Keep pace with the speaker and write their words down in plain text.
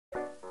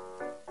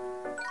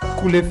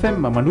Cool FM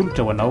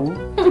manolotra ho anao.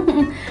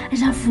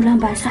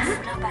 Ravolam-bazaha.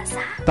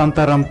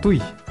 Tantara mitoy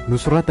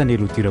nosoratany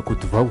Elodira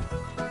Kotovao.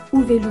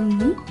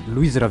 Ovelomny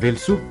Louise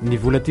Ravelso, ny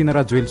Volatiana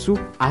Rajoelso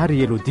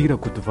ary Elodira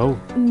Kotovao.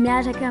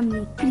 Miaraka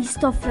amin'ny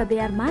Christophe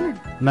Rabearmanana.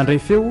 Nandray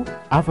feo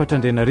afatra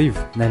Andrenarivo.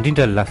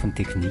 Nandrindra ny lafiny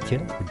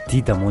teknika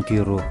Dida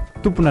Montero.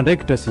 Tompona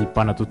ndraikitra sy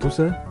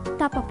mpanatotosa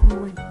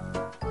Tapapoany.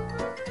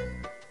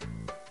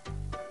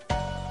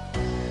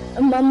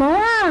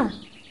 Maman,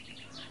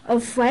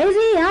 vai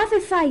ry afy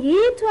efa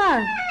eto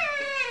a.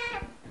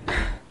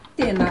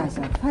 Tena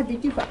azafady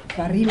ity fa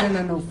varinana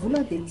anao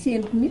vola dia tsy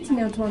entiko mihitsy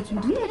ny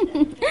antroantsondria.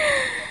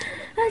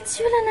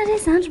 Tsy olana re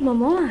zandro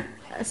maman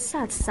a.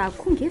 Sady za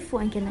koa nge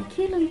voaingana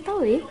kely ny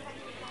tao e.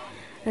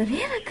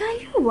 Reraka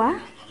io a.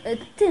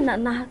 Tena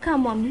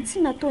nahakamo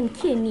mihitsy nataony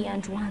Keny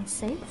androany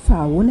izay.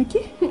 Fa ahoana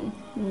ke?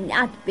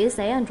 Niady be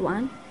izay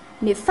androany.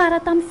 Ne fara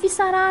tamin'ny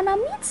fisarahana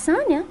mihitsy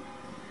zany a.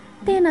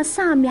 Tena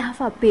samy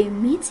hafa be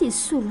mihitsy izy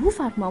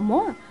sorofa ary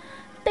maman.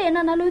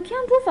 Tena naloika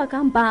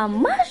androvaka mba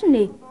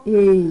marine.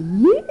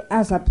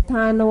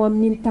 Aza-pitahanao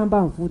amin'iny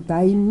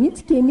tambany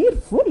mihitsy Keny ry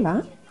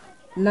vola.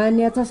 Na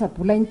ny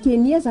atsasa-bolainy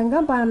Keny aza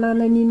angamba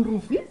hananan'iny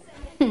rovi.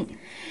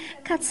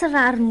 Ka tsy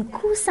rariny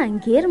kosa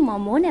ngery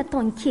maman ny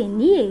ataony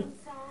Keny e.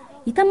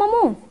 Hita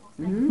maman,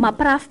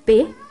 mampirafy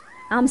be.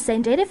 Amin'izay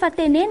indray rehefa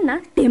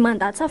tenenina dia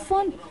mandatsa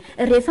foana.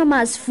 Rehefa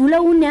mahazo vola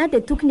hony a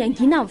dia tokony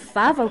angina amin'ny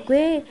vavako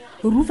hoe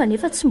rova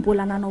nefa tsy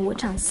mbola nanao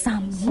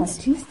ohatran'izany mihitsy.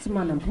 Satria tsy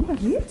manam-bola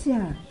retsy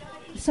a.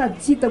 Sady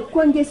tsy hitako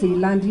koa nge izay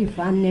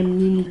ilandrivaniny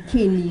amin'iny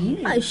Keny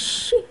iny.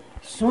 Ashi,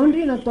 Zao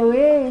ndry natao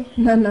hoe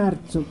nanary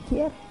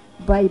jokera.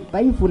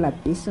 Baibay vola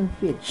be sy ny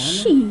fedana.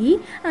 shi,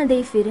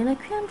 andeha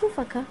hiverenako io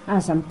androvaka.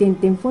 Aza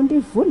miteniteny foana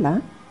ndry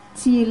vola.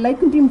 Tsy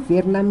ilaiko ndry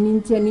miverina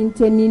amin'iny tsy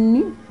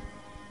anininy.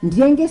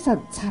 Ndry ange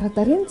sady tsara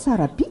tareny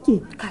tsara bika.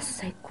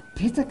 Kasaiko.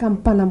 Betsaka amin'ny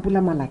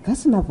mpanambola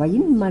malagasy na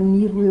vahiny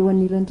maniry eo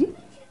anirandry.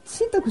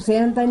 Tsy hitako izay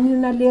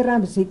andanina lera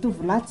amin'izay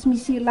tovolahy tsy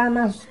misy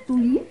ilana azy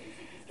toy iny.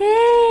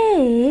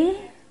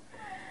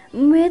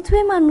 Mety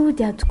hoe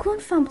manody atokoa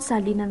ny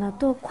fampijaliana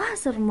nataoko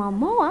azy ry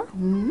maman a.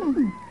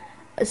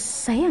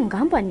 Izay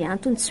angamba ny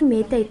antony tsy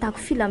mety ahitako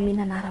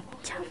filaminana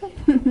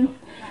ara-pitiavana.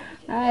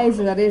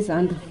 Aiza re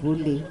zandry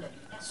vola.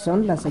 Zao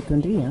no lazaiko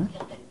ndry a.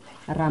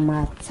 Raha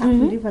mahatsapy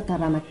ndry fa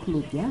tarana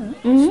Claudia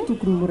tsy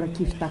tokony mora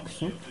kivitako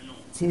izao.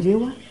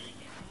 Jereo a,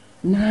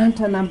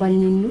 nahantra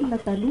namban'iny olona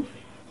taloha.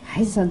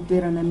 Aiza ny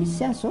toerana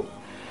misy azy zao.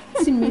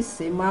 Tsy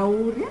misy izay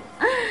mahory a.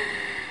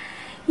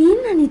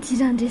 Inona ny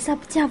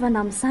idiran-dresam-pitiavana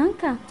amin'izany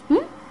ka?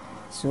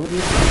 Zao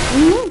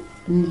rehetra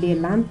ny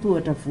lehilahy ny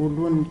tohatra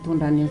voalohany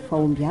mitondra any amin'ny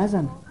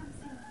fahombiazana.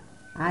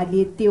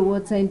 Ale teo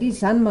an-tsaindry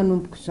izany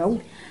manomboko izao.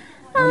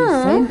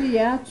 Amin'izay ndry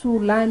a tsy ho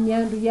lany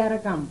andro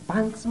hiaraka amin'ny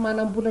banky sy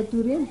manam-bola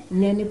toy ireny.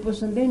 Ny any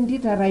am-paosindray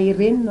indrindra raha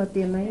ireny no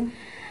tena eo.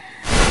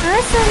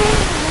 Asa re.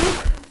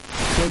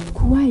 Zay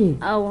tokoa e.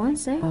 Ahoana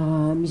izay?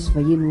 Misy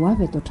vahiny ho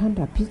avy ato an-trano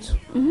rapitso.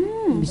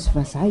 Misy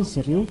vazaha izy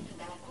ireo.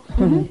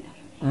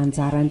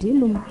 Anjara ndry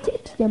no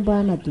miketrika mba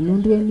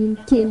hanadonondry an'iny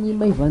Keny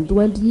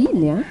maivandoandry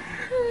iny a.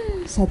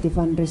 Sady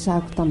efa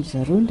niresahako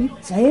tamin'izareo ndry.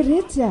 Zay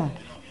retsy a.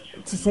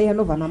 Tsy izay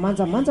anaovana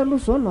manjamanja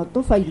aloha zao no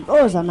atao fa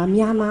ilozana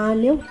miana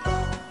any eo.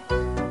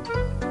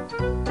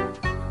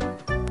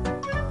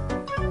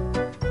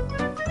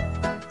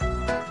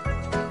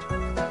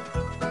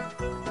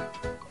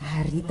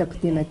 Ary hitako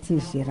tena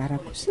tiany izay rara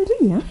kosa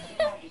ndry a.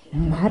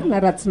 Marina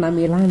raha tsy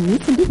namelany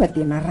mihitsy ndry fa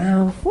dia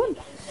narahany foana.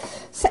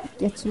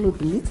 Saika tsy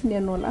lody mihitsy ny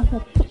anao lafa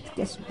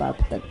potika sy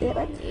baby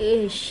tanteraka.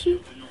 Eshi.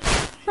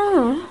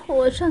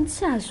 Ohatrany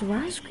tsy azo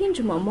azoko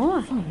indry maman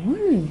a. Fa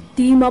ahoana e?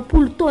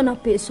 10 taona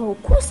be izao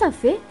kosa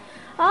ve?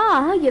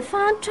 Efa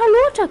antitra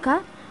loatra ka.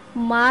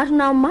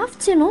 Marina mafy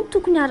tsy ianao no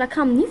tokony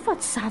araka amin'iny fa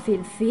tsy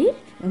zavelively.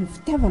 Ny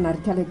fitiavana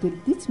ary kalakely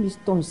ity tsy misy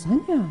taona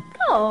izany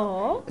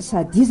a.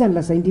 Sady iza ny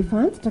lazaindry efa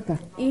antitra ka.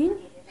 Iny?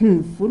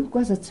 Ny voloko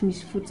aza tsy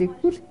misy fotsy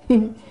akory.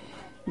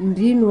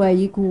 Ndry no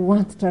ahiko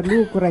antitra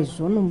lohako raha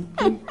izao no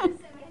mitoy.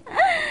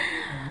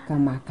 Ka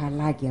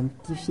makalagy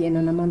amin'ity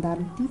fiainana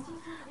mandalo ity.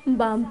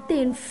 Mba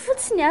miteny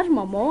fotsiny ary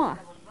maman a.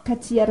 Ka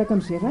tsy hiaraka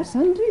amin'izay raha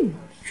izany ry.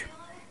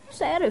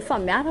 Izay rehefa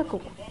miaraka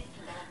ko.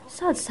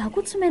 Sady za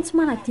koa tsy maintsy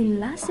manadiny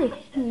lasa e.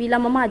 Mila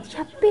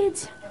mamadika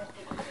pejy.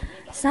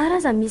 Za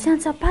raza misy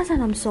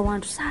antsapasana amin'izao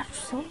andro sarotra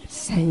izao.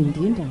 Izay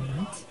indrindra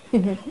mantsy.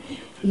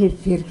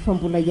 Everiko fa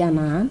mbola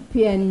hiana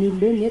ampy an'ny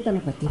olona eo ny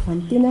entana fa dia efa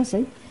miteny azy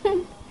zay.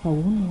 Fa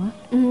hono a.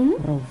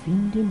 Raha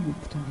oviny ndry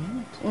miditra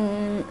mianatra.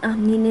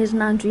 Amin'iny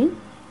herinandro iny.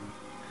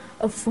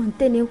 Vao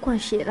nyteneniko any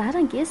Gérard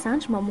ange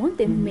zandry maman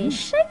dia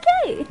meshaka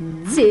e.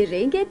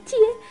 Jerenge ty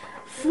e.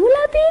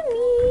 Vola be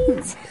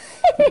mihitsy.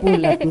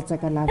 Mbola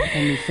betsaka lavaka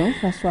an'izao ny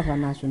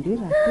fahasoavana azy indray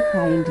raha toa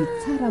ka indry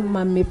tsara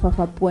manome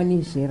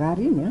fahafapoan'iny Gérard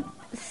iny a.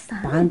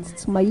 Bandy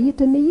tsy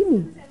mahitra ne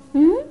iny.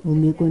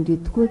 Omeko indray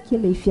tokoa kely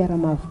ilay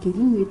fiara-mavokely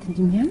iny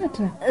hoentindry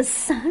mianatra.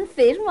 Zany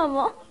very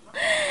maman.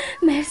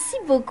 Merci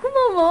beaucoup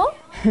maman.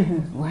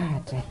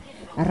 Ohatra.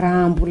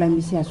 Raha mbola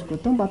misy azoko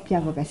atao mba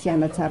mpiavaka sy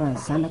hana tsara ny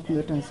zanako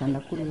mihoatra ny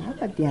zanak'olona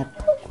hafa dia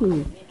ataoko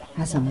e.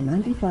 aza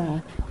manandry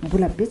fa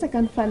mbola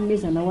betsaka ny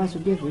fanomezana ho azo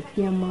le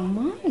avety amin'ny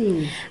mama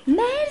e.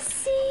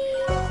 Merci.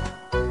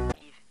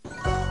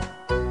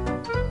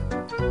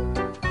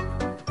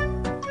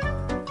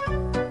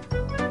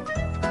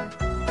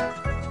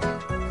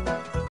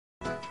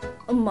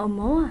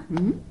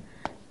 Maman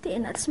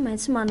tena tsy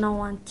maintsy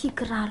manao an'ity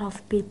kiraro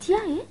avo be ty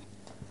e.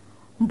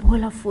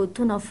 Mbola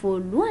voatoana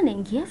voalohany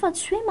ange fa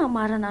tsy hoe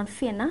mamarana ny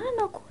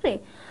fianarana akory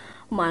e.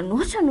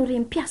 Manoatra no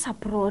reny mpiasa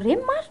birao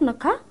reny marina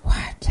ka.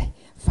 Ohatray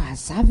fa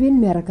zavy eny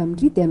miaraka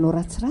amin'ry dia anao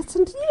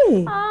ratsiratsindry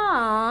e.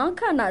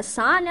 Ka na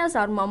zany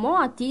aza ry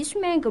maman adisy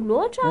maingy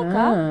loatra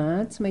ka.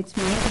 Tsy maintsy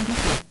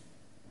miaraka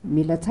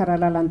mila tsara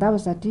lalandava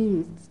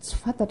satria tsy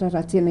fantatra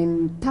raha tsena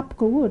ny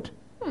tapoka ohatra.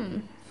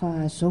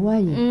 Fa zao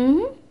ahy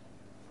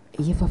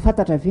efa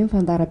fantatra ve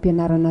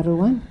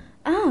mifandaram-pianaranareo any?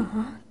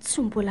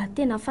 Tsy mbola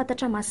tena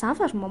fantatra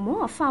mazava ry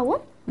maman fa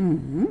ahoana?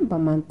 Mba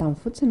manontany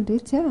fotsiny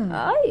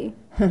rehetra ay.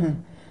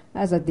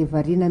 Aza dia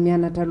variana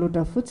mianatra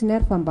loatra fotsiny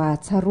ary fa mba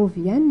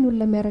hatsarovy ihany ny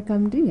olona miaraka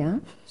amin'ry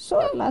so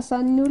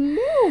lasan'ny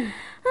olona io.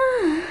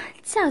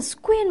 Tsy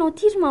azoko ianao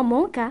ty ry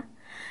maman ka.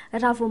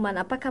 Raha vao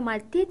manapaka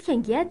matetika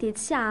ange dia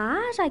tsy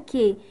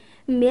aharaka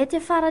mety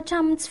afaratra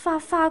amin'ny tsy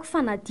fahafahako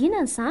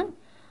fanadinana izany.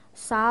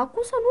 Za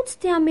kosa aloha tsy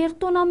tia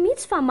hameritaona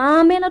mihitsy fa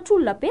mahamenatra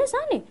olona be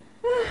izany e.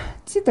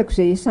 Tsy hitako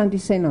izay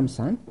sandrisaina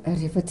amin'izany.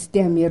 Rehefa tsy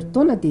tia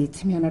hameritaona dia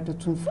tsy mianatra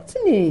intsony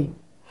fotsiny e.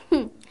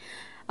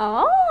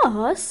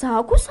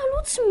 Za kosa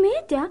aloha tsy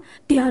mety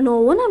dia anao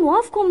ahoana no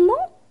avoko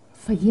aminao?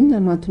 Fa inona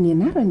no antony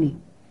ianarany?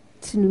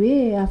 Tsy ny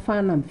hoe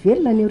ahafahana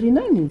mivelona ny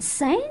orinany?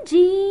 Izay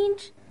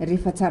indrindra.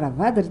 Rehefa tsara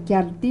vady ry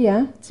kialo ty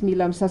tsy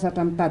mila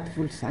misasatra mitady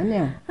volo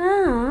izany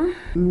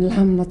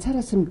milamina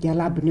tsara sy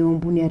midialabiny eo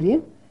ambony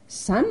harena.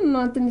 Izany no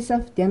antony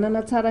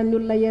isafidianana tsara ny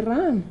olona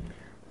iarahana.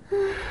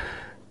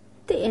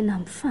 Tena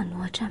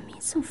mifanohatra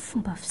mihitsy ny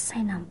fomba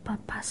fisaina amin'ny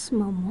papa sy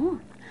maman.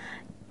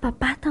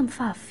 Papa tamin'ny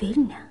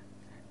fahavelony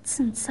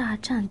tsy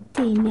nitsahatra ny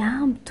teny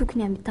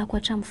mitokony hamitako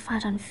hatramin'ny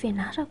farany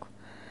fianarako.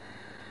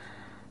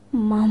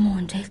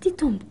 Maman indray ty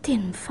toa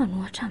miteny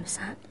mifanohatra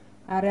amin'izany.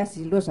 Ary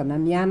azy ilozana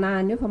miana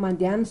any eo fa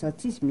mandehana za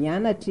tsy izy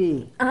mianatra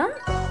e.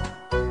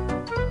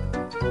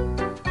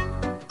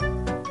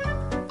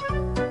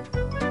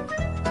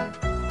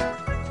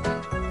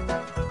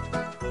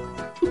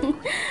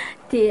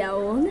 Dia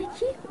ahoana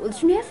ki?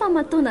 Ohatrany hoe fa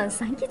mataona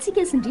an'izany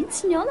kitsika sindriny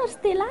tsy niaona ry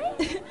Stella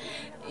e.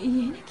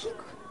 Ena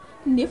kiko,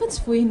 nefa tsy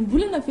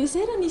voahenimbolana ve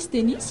izay raha nisy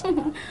dia nisy.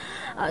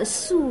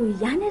 Soa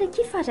ihany ary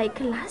ki fa ray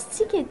kilasy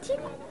tsika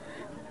tiako.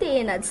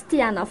 Tena tsy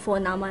tia hanavao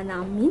namana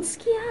mihitsy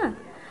ki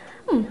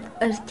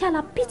ry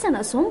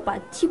kalapitsana izao mba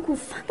tiako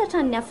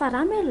fantatra ny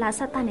hafarana hoe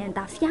lasa tany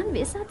andafy ihany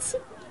ve sa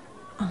tsy?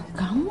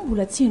 Angamo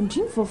mbola tsy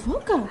indriny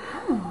vaovao ka.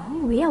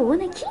 Hoe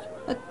ahoana ki?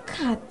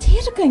 Ka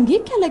teraka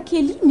nge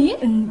kalakely iny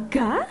e.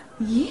 Nga?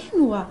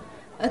 Eno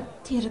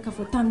teraka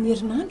vao tamin'ny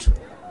herinandro.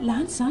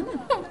 Lany izany.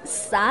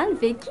 Izany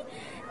ve ki?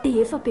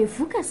 Dia efa be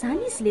voka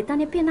izany izy le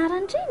tany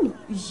am-pianarany reny.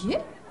 Ie?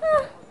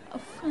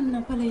 Fa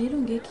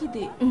nampalahelo nge ki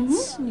dia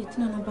tsy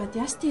mety nanambady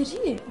azy tery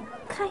e.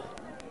 Kay.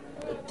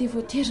 Dia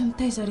voatery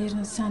nitaiza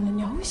reriny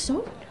zanany ao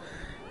izao.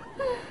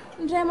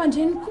 Ndray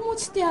aman-dreny koa moa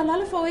tsy te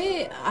halala fa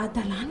hoe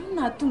adalàna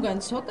na tonga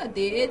n'izao ka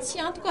dia tsy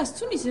antoka azy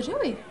intsony izy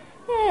ireo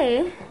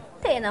e.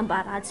 Tena mba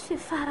ratsy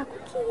fiafarako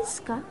ki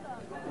izy ka.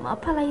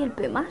 Mampalahelo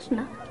be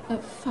marina.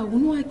 Fa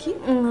hono aki?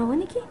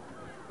 Ahoana ki?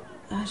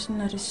 Ary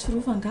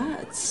naresorova nga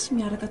tsy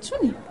miaraka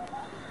intsony?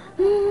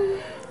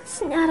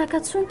 Tsy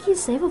niaraka intsony ki izy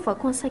izay vao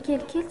vakonsa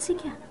kelikely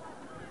tsika.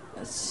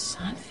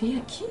 Izany ve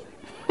aki?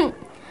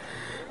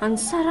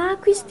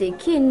 Nisarako izy dia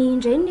keny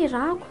indray ny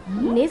rahako.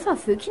 Nefa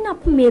aveo ki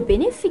nampimebe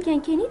ny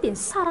fikankeny dia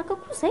nisaraka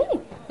koa izay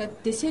e.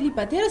 Dia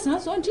célibataire izany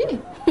izao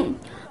ndry?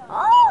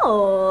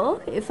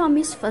 Efa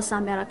misy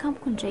vazaha miaraka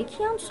amiko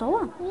indraiky ihany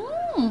izao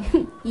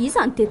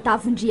izany dia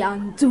tavindry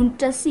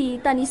anjonitra sy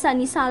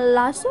tanisanisan'ny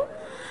laso.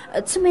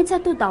 Tsy maintsy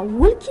atao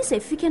daholo ki izay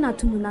fika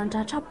nadonoana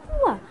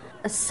andratra-po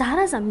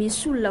zara aza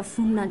misy olona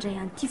vonona indray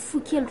an'ity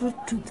fokely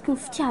rotodrotiky ny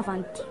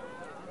fitiavany ity.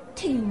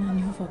 Tena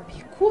niova be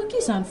koa ki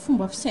izany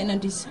fomba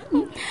fisainandry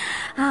izany.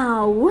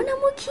 Ahoana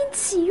moa kiny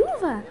tsy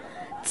iova?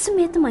 Tsy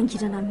mety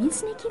mangirana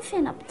mihitsy ny aky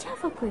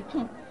fiainam-pitiavako e.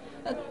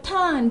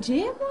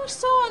 Tandre maro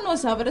sao anao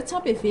zavatra tsy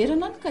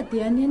ampiheverana any ka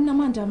dia anenina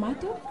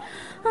mandramaty eo.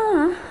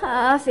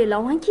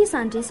 Avelao anki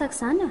izany resaka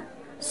izany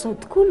Zao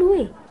tokoa aloha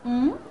e.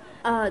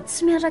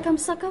 Tsy miaraka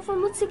misakafo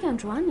aloha tsika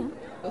androany.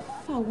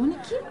 Fa ahoana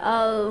ki?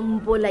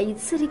 Mbola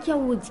hitsirika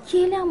ody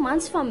kely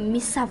mantsy fa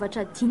misy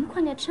zavatra diniko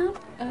any an-trano.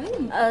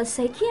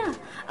 Zay ki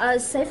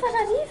zay fa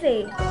rariva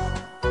e.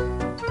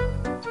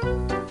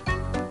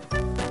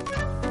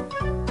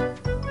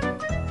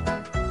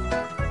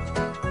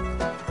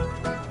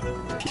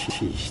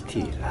 Izy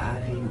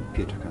telary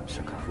mipetraka amin'ny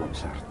sakafo amin'ny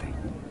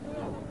zaridaina.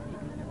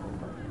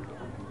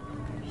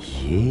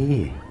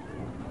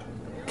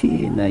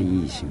 Tena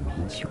izy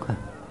mihitsy io ka.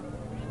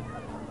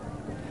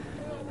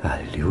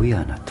 Aleo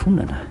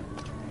ianatonana.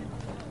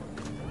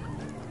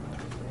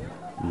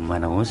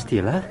 Manao sy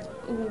tela?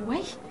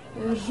 Oay,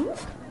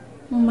 rova.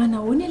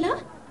 Manao ny lahy?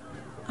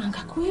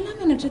 Angako ela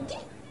mianatra ty?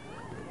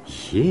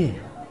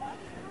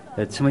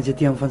 Tsy maintsy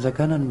aty amin'ny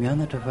fanjakana no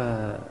mianatra fa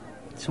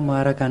tsy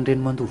maharaka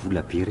an'ireny mandoa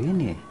vola be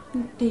ireny e.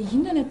 Dia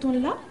inona ny ataony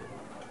lahy?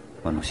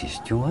 Manao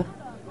gestion a.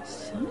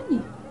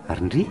 Izany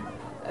Ary ndry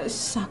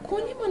za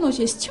koa ny manao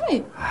gestion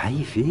e.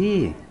 ay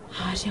ve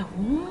Ary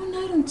ahoana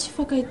ary ny tsy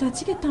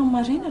fankahitantsika tamin'ny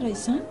maraina raha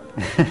izany?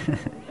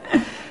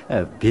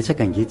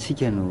 betsaka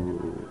angentsika no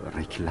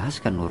ray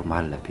kilasy ka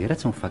normal be raha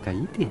tsy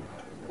mifankahita e.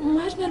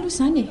 Marina aloha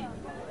izany e.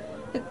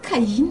 Ka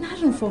inona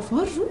ary ny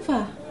vaovao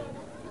rova?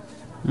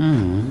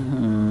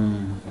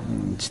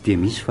 Tsy dia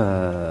misy fa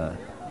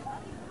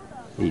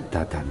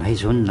dadanay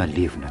izao no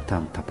nalevina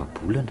tamin'ny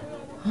tapabolana.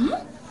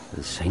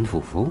 Izay ny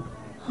vaovao.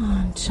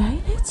 Andray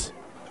retsy.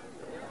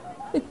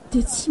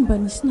 Dia tsy mba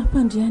nisy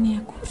nampandriany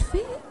akory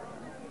ve?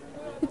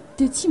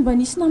 Dia tsy mba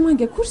nisy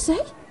namangy akory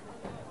izay?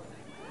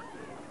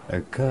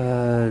 Ka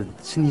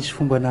tsy nisy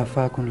fomba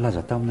nahafahako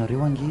nilaza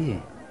taminareo ange.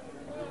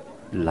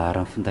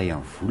 Lahara ny finday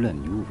amin'ny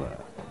volana iova.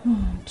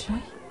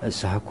 Andray.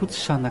 Zaho koa tsy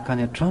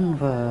sanakany an-tranony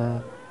fa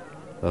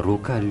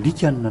roka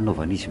alika no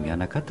nanaovana izy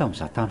mianaka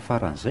tamin'izaho tany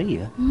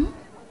faran'izay a.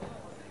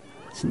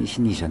 Tsy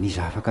nisy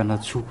nizaniza afaka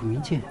natsoko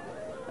mihitsy e.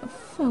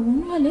 Fa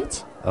hono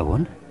aletsy?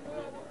 Ahoana?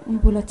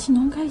 Mbola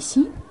tianao nga izy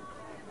iny?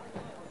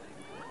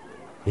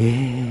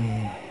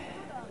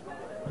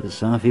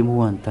 Zaho ve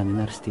moa any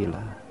tanina ary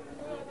Stella.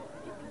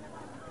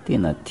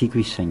 Tena tiako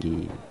izy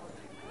saingy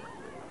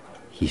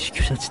izy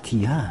kosa tsy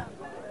tia aho.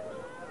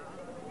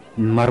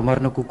 Ny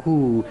marimarina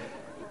kokoa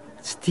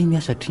tsy tia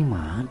miasa hatria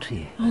mahantry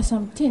e. Aza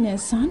miteny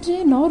an'izany re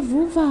ianao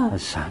rova.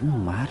 Izany no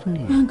marina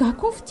e. Angaha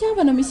koa ny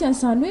fitiavana misy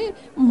an'izany hoe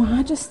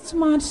mahatra sy tsy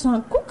mahatra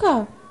izany koa ka.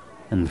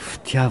 Ny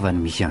fitiavany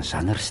misy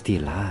an'izany ary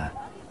Stella.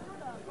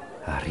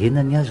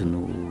 Arenany azy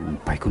no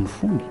mibaiko ny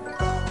fony.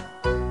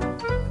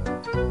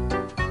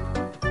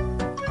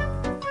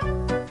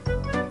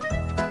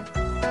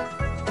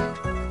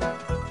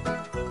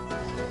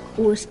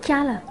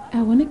 Osikala,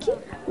 Ahoana ki?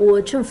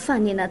 ohatra ny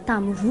fanena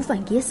tamin'ny rova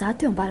nge za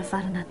teo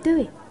ambaravarana teo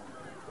e.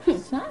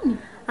 Izany?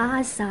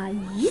 Aza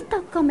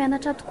hitako ka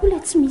mianatra tokoa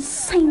ilay tsy misy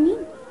saina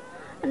iny.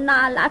 Na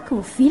alaky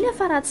mivily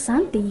fa raha tsy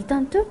izany dia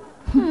hitany teo.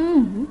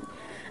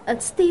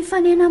 Tsy te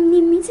hifanena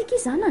amin'iny mihitsy aky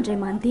izany andray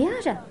mandeha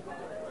aza.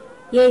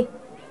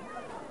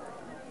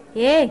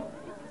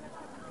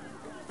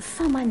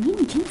 Fa manino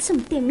indriny tsy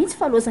miteny mihitsy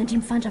fa loazandry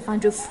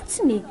mivandravandreo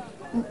fotsiny e.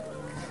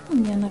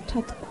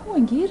 Mianatra tokoa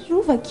ange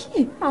rova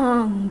ki.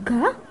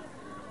 Anga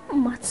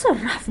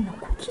matsaravina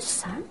koka izy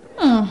izany.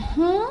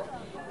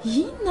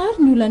 Inona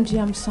ary ny olandry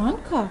amin'izany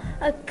ka?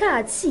 Ka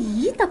tsy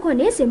hitako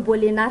ane izay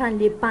mbola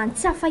ianaran'le bany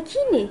tsy afaka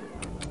iny e.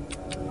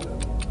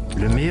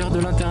 Le meilleur de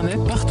l'internet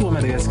partout à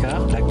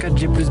Madagascar, la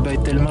 4G plus by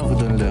Telma vous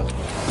donne l'heure.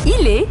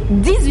 Il est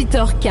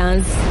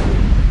 18h15.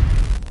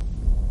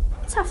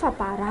 Tsy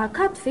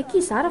afabaraka ato ve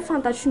kizara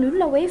fantatry ny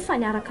olona hoe efa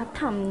niaraka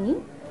tamin'iny.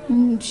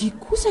 Ndry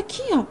kosa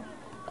kia.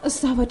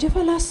 Zavatra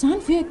efa lasa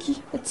izany ve aky?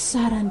 Tsy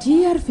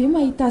zarandry ary ve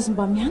mahita azy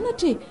mba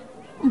mianatra e?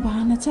 Mba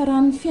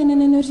hanatsarany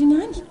fiainana any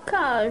aoriana any.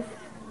 Ka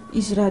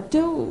Izy raha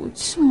teo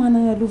tsy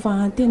manana lova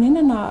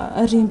antenenana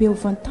rembe ho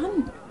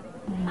vantanina.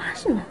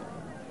 masina.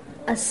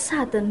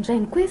 Sady ny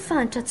rainy koa efa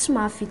antra tsy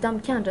mahavita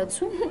mikandra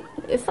ntsony.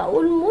 Efa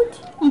olomody.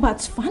 Mba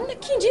tsy vanina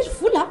kindry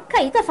vola. Ka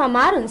hita fa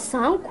mariny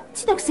zaniko.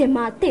 Tsy hitako izay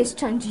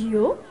mahatezitra andry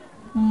eo.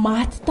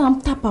 Maty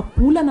tamin'ny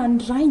tapabolana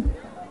ny rainy.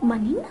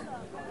 Manina?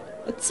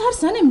 Tsara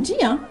izany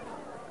amindry a.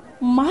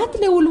 Maty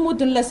ilay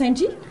olomody ny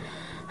lazaindry.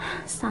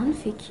 Izany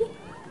veky.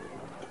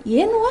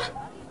 Eno a.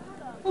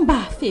 Mba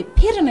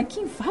feperana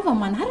ky ny vava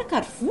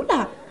manaraka ary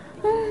vola.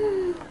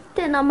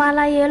 Tena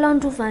malahelo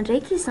androva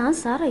ndraiky izany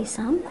zara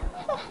izaniko.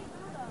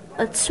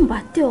 Tsy mba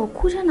teo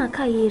akory aho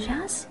nankahery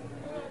azy.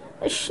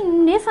 Sy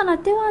nefa na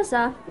teo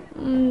aza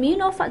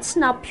mino aho fa tsy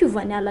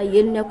nampiovany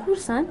alahelony akory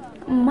izany.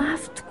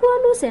 Mafy tokoa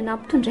aloha izay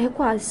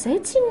nampitondraiko azy izay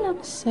tsy inona.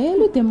 Izay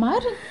aloha dia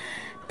marina.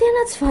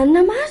 Tena tsy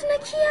vanina marina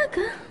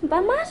kiaka.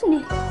 Mba marina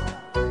e.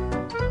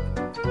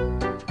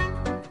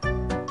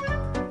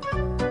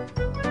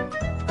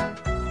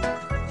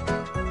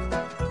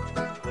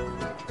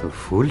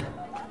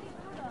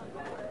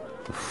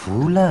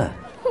 Vola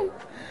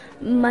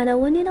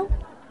Manahoana ianao?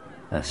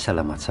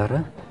 salama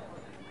tsara.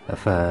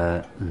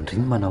 Fa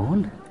ndriny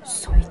manahoana?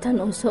 Zao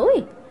hitanao izao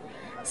e.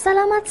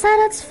 Salama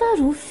tsara tsy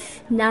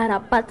farofy. Ny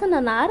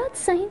ara-batana na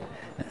ara-tsaina.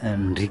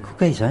 Ndry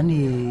koka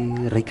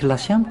izany ray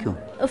kilasy amiko.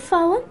 Fa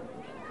ahoana?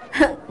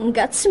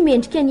 Nga tsy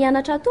mendrika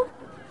nianatra to?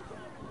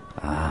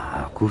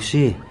 Kosa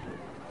e,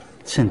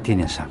 tsy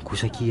niteny an'izany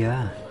kosa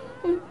kia.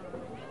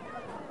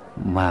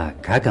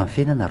 Mahagaga amin'ny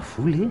fiainana ary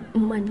vola e.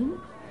 Manino?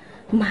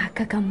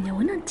 Mahagaga amin'ny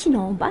ahoana ny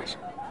tianao ambara?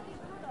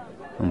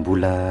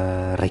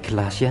 Mbola ray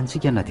kilasy ihany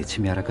tsika na dia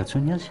tsy miaraka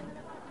ntsony azy.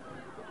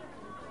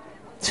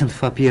 Tsy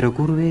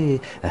nifampierakory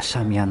hoe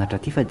samy mianatra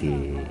aty fa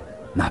dia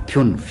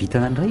nampiony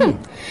vitana indray e.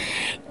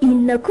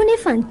 Inona koa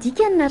nefa ny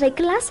dikany ray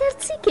kilasy ary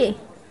tsika e.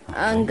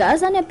 Anga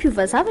zany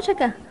ampiova zavatra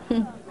ka.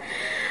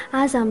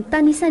 Aza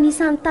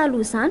mitanisanisa ny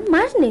taloha izany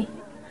marina e.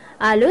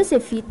 Aleo izay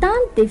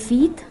vitany dia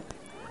vita.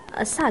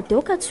 Sady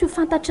eo ka tsy ho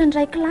fantatry ny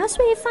ray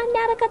kilasy hoe efa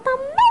niaraka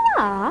taminay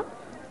a.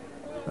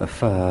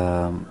 Fa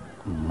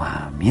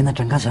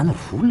Mamenatra nga zany ry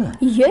vola?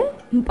 Ie,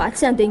 mba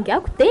tsy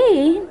andengako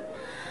de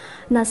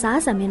na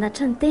zaza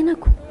menatra ny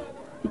tenako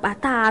mba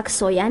tahaka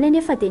izao ihany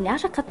anefa dia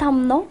niaraka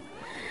taminao.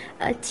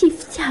 Tia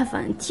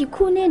fitiavany tia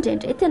koa ne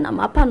indraindray tena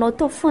mampanao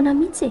tao foana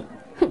mihitsy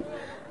e.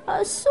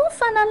 So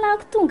fa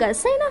nalako tonga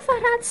saina fa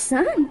ratsy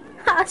izany.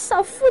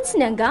 Asa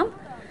fotsiny angamba.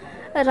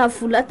 Raha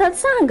vola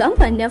tatsaha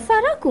angamba ny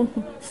afarako.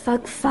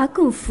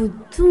 Vakivaky ny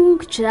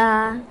voditongotra,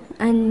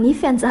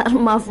 anify anjary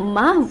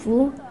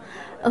mavomavo,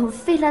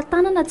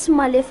 felan-tanana tsy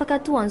malefaka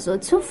toan'izao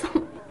tsony fa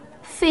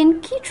feno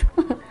kitro.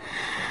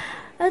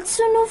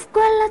 Tsonofoko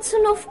alina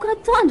tsonofoko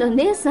atoandra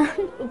ne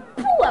zany.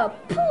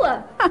 Poa.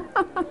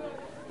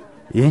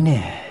 Eny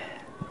e,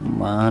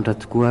 mahandra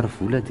tokoa ary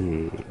vola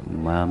dia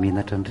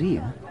mahamenatra andry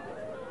a.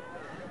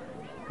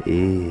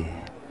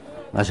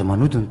 Aza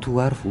manody ny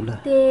toa ary vola.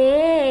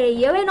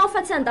 Eo ianao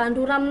fa tsy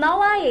andandrora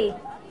aminao ahy e.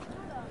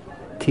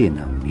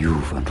 Tena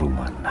miovandro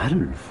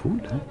manalo ny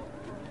vola,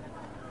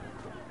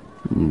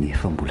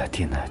 nefa mbola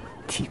tena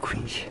tiako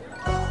izy.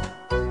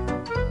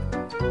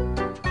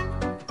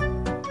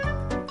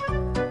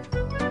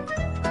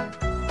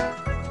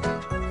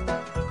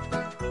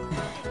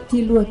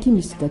 Ty lohaki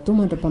misy gato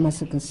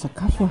mandra-pamasaky ny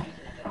sakafo a.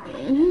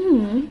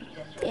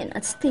 Tena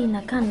tsy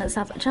te-hinan-kanina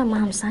zavatra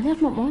mamy izany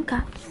ary maman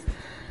ka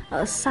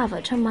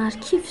zavatra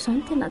marikivy izao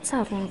no tena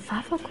tsaro ny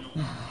vavako.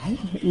 Ay,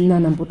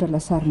 nanamboatra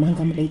lasary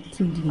manga amin'ilay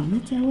tindry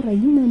mihitsy aho raha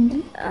ina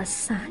ndry.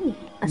 Zany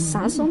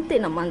izao no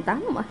tena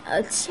mandamina.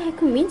 Tsy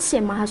haiko mihitsy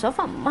izay mahazo aho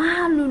fa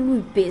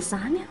maloloy be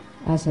izany a.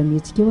 Aza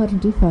mihetsika eo ary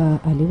ndry fa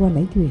aleo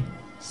alaiko e.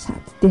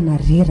 Sady tena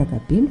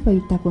reraka be ny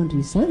fahitako andry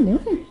izany a.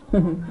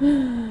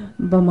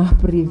 Mba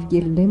mampirevy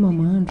kely indray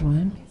mamandro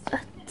any.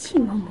 Tia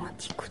maman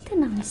tia koa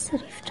tena misy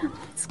rivotra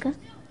mihitsika.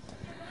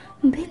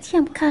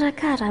 Mbetika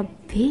mikarakara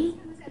be,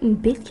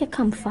 mbetika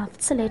ka mivavy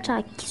tsy laitra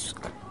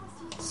akisoka.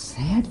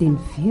 Zay a dia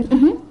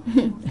niverina.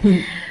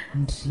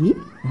 Ndry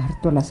ary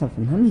toa lasa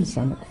vinany ny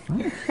zanako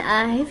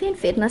vavy. Efa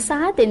niverina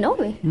sahady ianao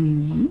e.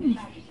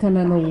 Ka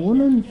nanao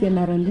hoana ny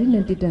fianarandry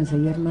nandritra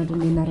n'izay herinandro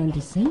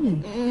nianarandry izay?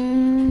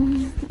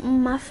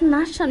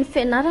 Mahafinaritra ny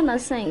fianarana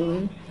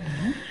saingy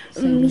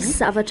misy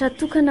zavatra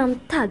tokana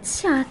mitady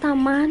tsy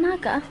ahatamana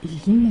ka.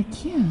 Inona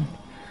kia?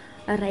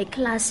 Ray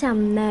kilasy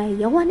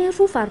aminay ao ane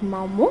rova ary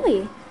maman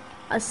e.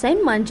 Izay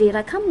no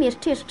mandreraka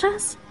mieritreritra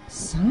azy.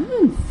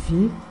 Zany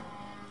ve?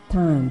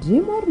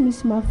 Tandremo ary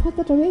misy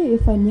mahafantatra hoe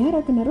efa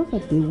niaraka nareo fa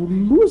dia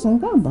oloza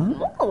angamba?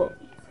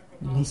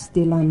 Ilay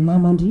Stelan'ny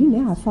namandry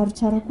iny afaro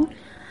tsara koa.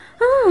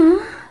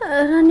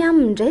 Raha ny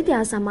aminy indray dia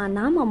aza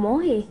manahy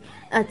maman e.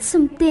 Tsy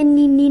miteny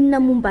ninina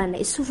momba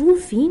anay sy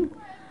rova iny.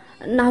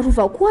 Na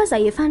rova koa aza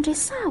efa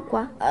andresahako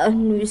a.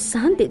 Noho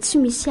izany dia tsy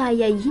misy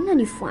ahihahina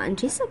ny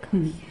voandresaka.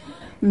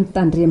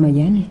 Mitandrema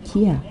ihany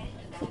kia.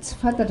 Tsy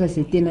fantatra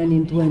izay tena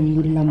nendohan'ny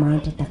olona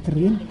mahantra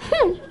takireny.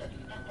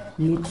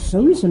 Mety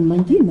izao izy no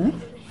mangina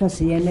fa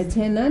izay any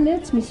an-tsaina any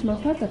tsy misy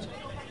mahafantatra.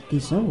 Dia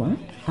izao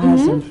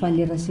aza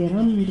mifanerasera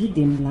aminy ry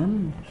dia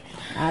milamina.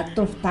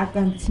 Ataovy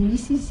tahaka ny tsy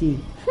misy izy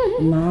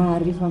na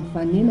rehefa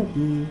mifanena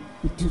dia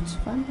idio tsy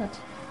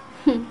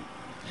fantatra.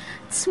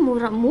 Tsy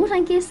moramora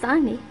ange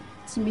izany.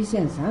 Tsy misy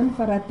an'izany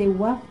fa raha te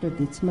ho afitra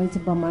dia tsy maintsy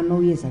mba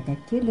manao ezaka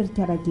kely ry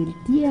karakely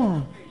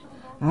tia.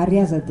 Ary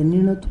aza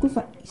dinenao tokoa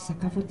fa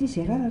sakafo aty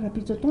izay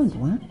raha-rapitso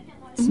atoandro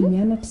tsy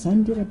mianatra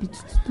izany ry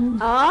rapitso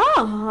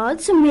tontolo.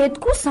 Tsy mety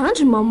koa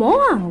izany maman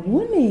a.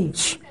 Ahoana e?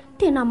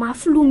 Tena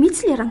mafiloha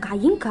mihitsy le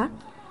rangahy iny ka.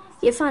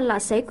 Efa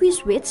nilazaiko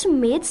izy hoe tsy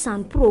mety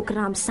izany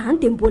programa izany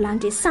dia mbola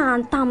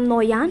andresahany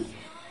taminao ihany.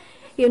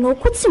 Ianao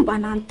koa tsy mba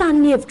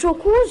nanontany hevitra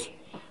akory.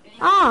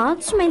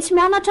 Tsy maintsy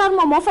mianatra ary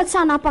maman fa tsy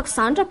hanapaka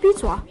izany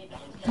rapitso a.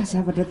 Ka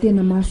zavatra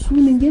tena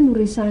mahasoana inge no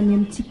resahany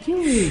amintsika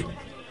eo e.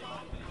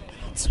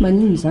 Tsy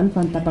manino izany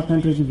fa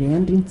nitapak'andro ariva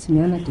ihany ry tsy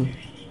mianatra e.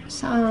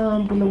 Sa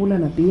mbola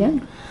olana be ihany?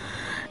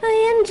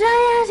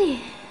 Indray ary.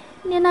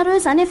 Ny anareo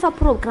izany efa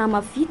programa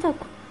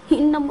vitako.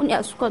 Inona moa ny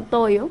azoko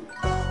atao eo?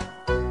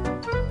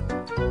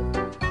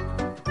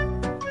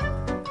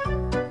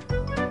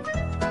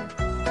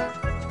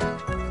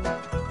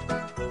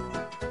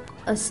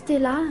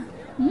 Stella,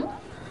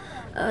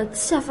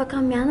 tsy afaka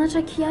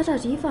mianatra kiara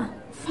riva.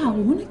 Fa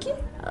ahoana ki?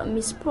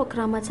 Misy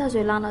programa tsy azo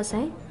elana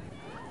izay.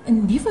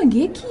 Nefa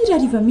nge kira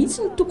riva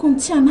mihitsy ny tokony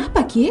tsy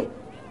hanapaka e.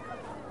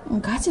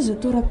 Ngatsy azo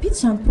atao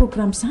rapitso izany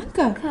programa izany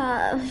ka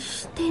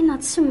tena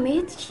tsy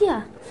mety kia.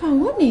 Fa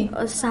ahoana e?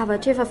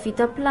 Zavatra efa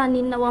vita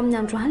planinina ao amin'ny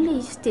androany ilay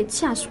izy dia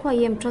tsy azoko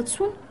ahemitra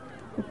intsony.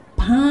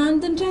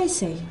 Bandindray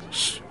izay.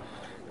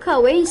 Ka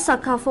hoe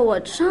hisakafo ao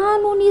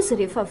an-trano hono izy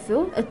rehefa avy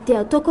eo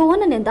dia ataoko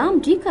ahoana ny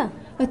andamindrika?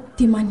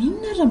 Dia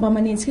maninona raha mba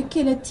manenjika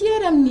kely aty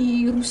ary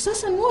amin'ny roa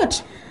sasany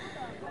ohatra.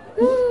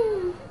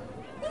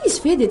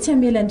 Izy ve dia tsy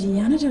hamelandry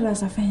hianatra raha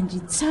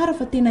zavaindry tsara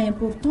fa tena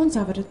important ny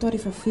zavatra atao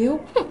rehefa avy eo.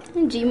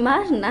 Ndry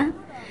marina,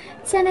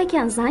 tsy anaiky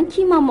an'izany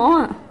ki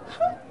maman.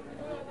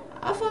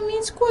 Afa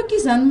mihitsy koa ki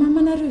izany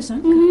mamanareo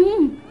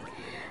izany.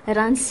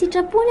 Raha ny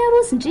sitrapony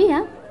arozy ndry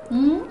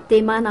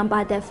dia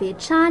manambady avy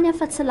hatrany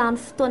fa tsy lany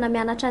fotoana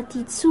mianatra aty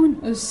intsony.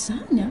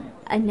 Izany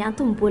Ny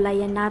antony mbola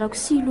ianarako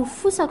sy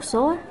ilofosako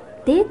izao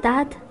dia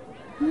dada.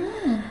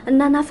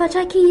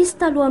 Nanafatraky izy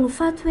talohany ho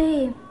fato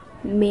hoe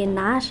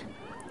menara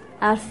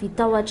ary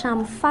vita ao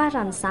hatramin'ny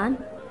farany izany.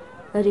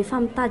 Rehefa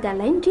mitady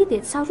alainy ndry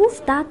dia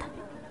tsarovy data.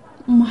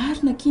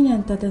 Marina kiny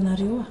any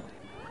dadanareo a.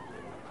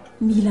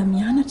 Mila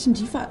mianatra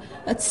indry fa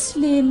tsy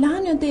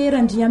lehilahy no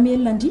anteherandry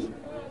amelona indry.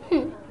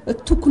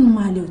 Tokony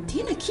maleo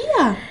tena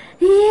kia.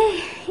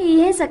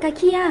 Ezaka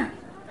kia.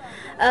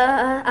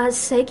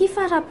 Azay ki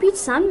farapito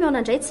izany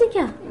miona-ndray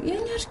tsika.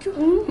 Eny ary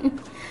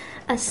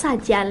koa.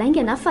 Sady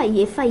alaingana fa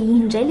efa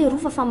indray le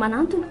rofa fa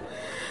manantona.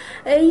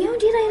 Eo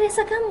ndry raha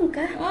iresaka aminy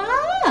ka.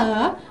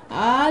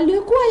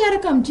 Aleo koa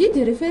hiaraka amin'ny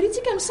dia rehefa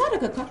iritsika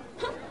misaraka ka.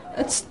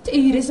 Tsy te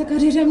hiresaka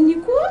rery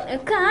amin'ny koa.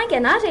 Ka angy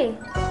ana re.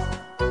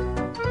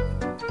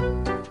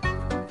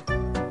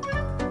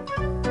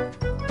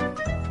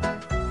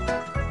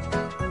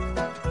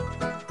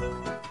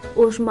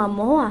 Ory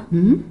maman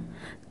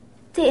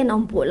tena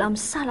mbola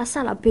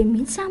misalasala be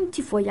mihitsy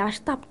amin'ity voyage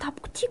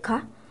tapitapiko ity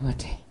ka.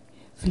 Ohatra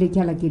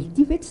filekala kely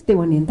ity ve tsy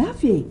teo any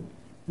an-dafy e?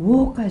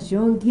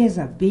 Occasion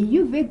ngeza be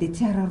io ve dia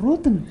tsy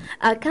ararotina?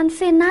 Ka ny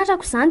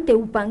fianarako izany dia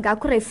ho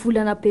bangako iray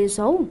volana be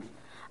izao.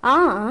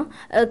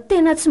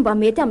 Tena tsy mba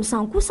mety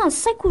amin'izany kosa ny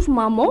saiko ry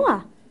maman a.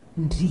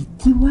 Ndry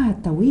ty ho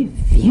atao hoe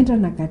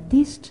vendrana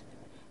gatesitra.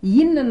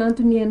 Inona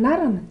n'antony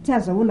ianarana? Tsy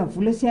azahoana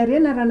vola sy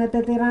arena raha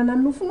natanterahana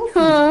nofinofy.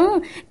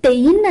 Dia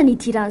inona ny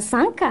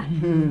idiran'izany ka?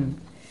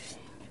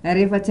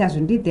 Rehefa tsy azo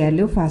indry dia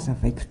aleo fa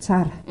hazavaiko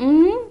tsara.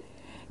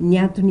 Ny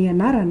antony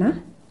ianarana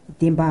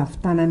dia mba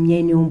havitana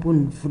miaina eo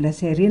ambonin'ny vola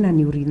sy arena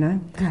ny oriana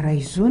any. Ka raha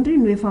izao indry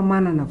no efa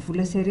manana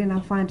vola sy arena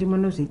ahafahandry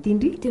manao izay ity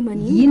indry.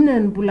 Inona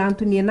ny mbola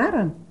antony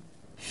ianarana?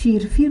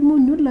 Firifiry moa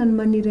ny olona no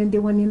maniry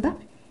andeha ho any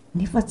an-dafy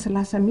nefa tsy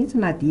lasa mihitsy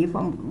na dia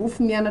efa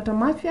milofo mianatra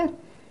mafy ary.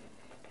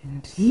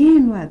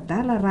 Ndreno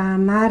adala raha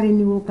anary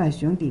ny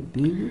occasion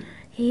lehibe io.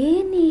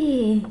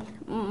 Eny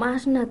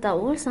marina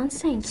daholo izany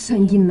saingy.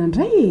 Sanginina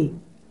indray e.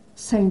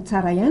 Sainy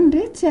tsara ihany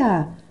ndretsy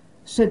a.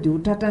 Sao dia ho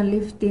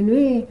tratran'ilay fiteny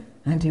hoe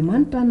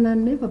Andriamanitra ny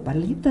nanome fa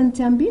balitany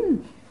tsy ambinina.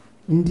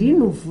 Indri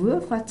no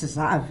voeo fa tsy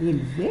za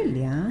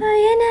velively a.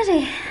 Eny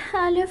ary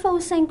aleo fa ho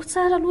sainiko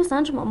tsara aloha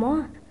izany ry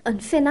maman. Ny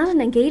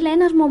fianarana ange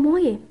ilaina ry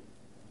maman e.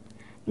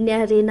 Ny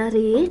arena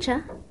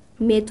rehetra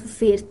mety ho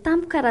very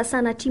tampoka raha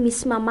sanatria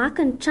misy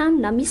mamaky ny trano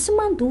na misy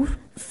mandoro.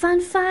 Fa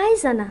ny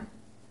fahaizana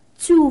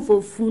tsy ho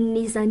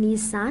voavonon'izany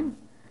izany.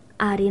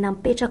 Arena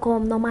mipetraka ao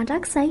aminao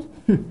mandrakizay.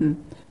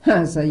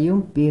 Aza eo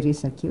mibe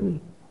resaka eo e.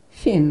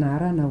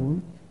 Fianarana hono.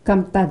 Ka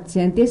mitady tsy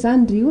andeha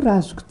izany ry io raha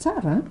azoko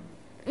tsara.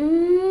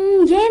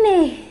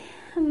 Eny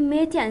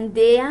mety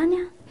andeha any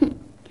a.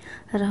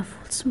 Raha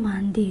vao tsy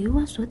mandeha io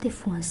aho zao dia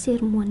voan'ny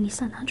sermonia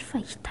isan'andro fa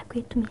hitako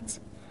eto mihitsy.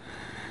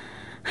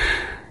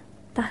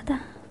 Tata,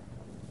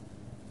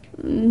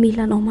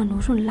 mila anao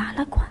manoro ny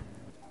lalako a.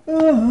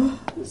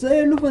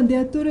 Zay aloha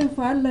fandeha atao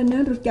rehefa alina ny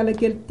andro ry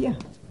kalakely ity a.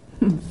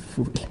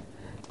 Vola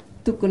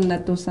tokony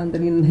natao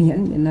sandrinina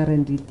ihany ny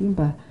anaran'indry ity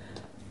mba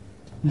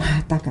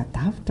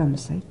mahatakadavitra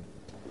amin'izay.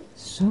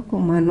 Zao ko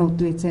manao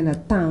toe-tsaina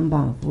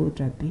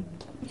tambanivohitra be.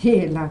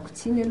 Elako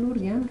tsiny aloha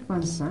ry andro fa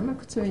ny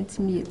zanako tsy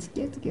maintsy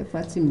mihetsiketika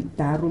fa tsy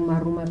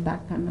midaromaroma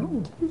tahaka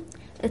anao.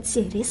 Tsy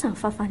eresany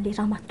fahafan'ilay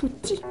raha matoto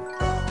ity.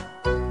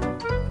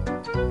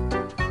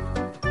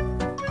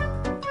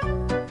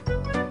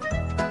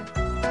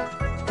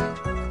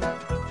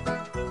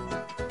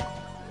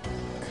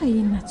 Ka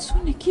inona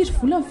tsony kiry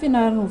vola ny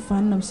fianarana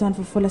hovanina amin'izany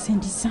voavola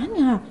saindry izany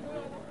a.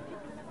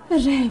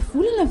 Ray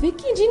volana ve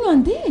kindry no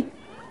andeha?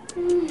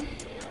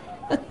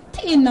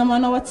 Tena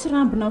manao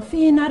atsirambina amin'ny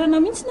fianarana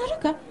mihitsy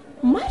naraka.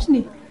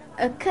 Mariny.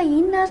 Ka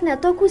inona ary ny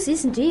atao kosa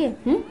izy indry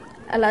e?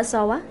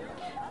 Lazao a.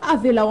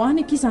 Avela ho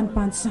any akizany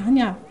bandy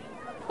izany a.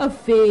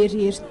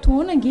 Very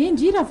taona nge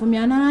indry raha vao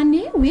miana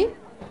any eo e.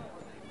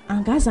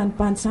 Angazany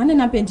bandy izany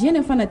anampiandriana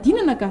amin'ny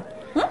fanadinana ka.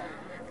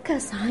 Ka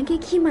zangy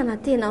ki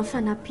manantena amin'ny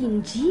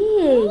fanampindry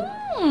e.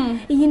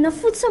 Inona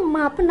fotsiny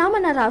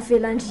mahampinamana raha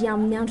velandry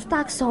amin'ny andro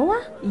tahaka izao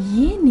a.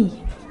 Eny.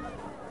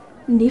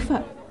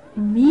 Nefa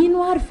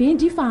mino ary ve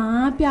indry fa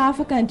ampy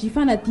afaka indry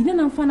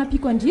fanadinana amin'ny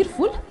fanampiako andry ry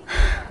vola?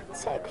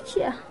 Tsy haiko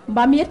kia.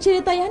 Mba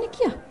mieritreretra ihany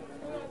kia.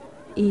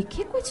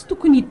 Ekeko hoe tsy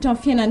tokony hiditra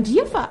amin'ny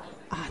fiainandria fa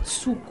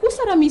atsoa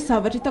kosa raha misy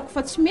zavatra hitako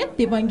fa tsy mety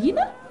dia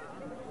mangina.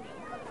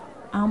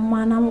 Amin'ny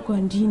manamako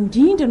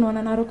indrindra no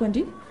ananarako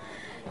andry.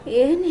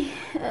 Eny,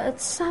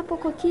 tsy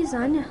sapako aky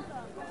izany a.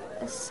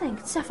 Saingy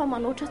tsy afa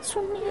manoatra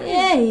tsony.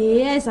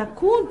 Aiza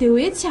koa dia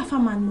hoe tsy afa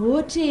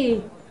manoatra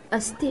e.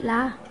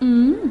 Stella.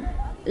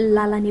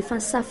 Lalana efa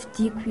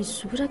nisafidiako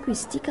izorako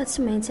izy ity ka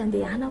tsy maintsy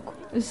andehanako.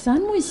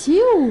 Izany moa izy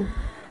io.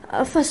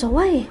 Fa zao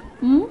ahe.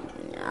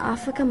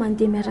 Afaka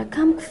mandeha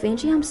miaraka amiko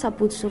vendry amin'ny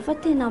sabotsy izao fa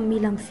tena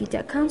mila mividy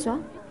akanjo a.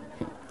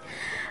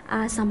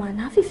 Aza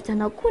manafy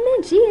hividianako koa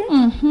indry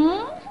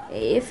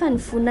e. Efa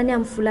nivonany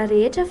amin'ny vola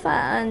rehetra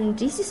fa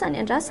ndry sisany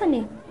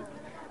andrasany e.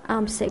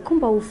 Amin'izay koa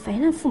mba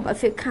hovaina ny fomba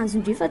fiakanjo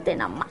indry fa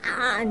tena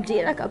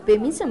mandreraka be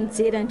mihitsy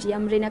mijery andry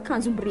amin'ireny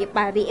akanjo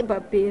mirebareba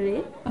be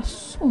ireny.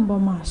 Somba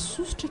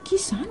mahasosotra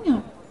k'izany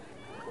a.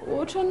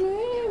 Ohatrany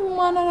hoe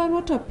manana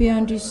loatra be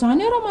andry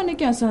izany raha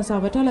manaiky an'izany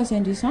zavatra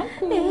lazaindry izany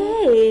ko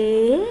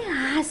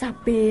aza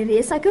be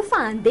resaka eo fa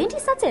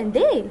andendry sa tsy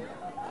andeha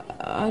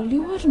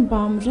aleo ary mba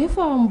amin'ray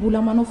fa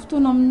mbola manao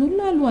fotoana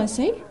amin'olona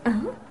alohan'izay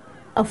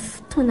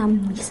fotoana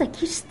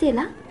amin'isaka iry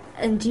Stella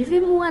indrive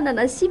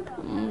mohanana sipa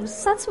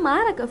sa tsy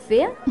maharaka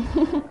ve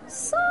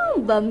sa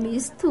mba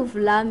misy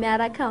tovolahy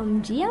miaraka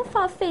amindry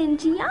fa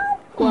fendry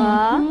amiko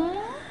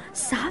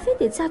za ve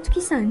dia tsy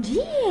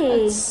atokisandry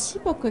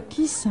sipako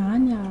akisa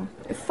zany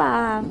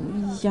fa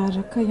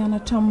hiaraka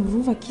hianatra amin'ny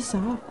rovaka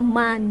iza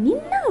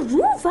maninona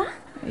rova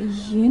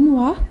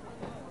eno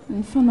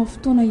ny fanao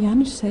fotoana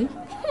hianatra izay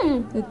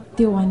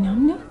dia ho any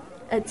aminy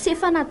tsy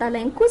efa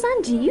nadalainy koa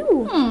zany dry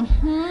io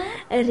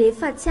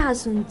rehefa tsy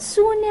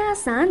azontsony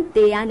zany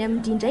dia any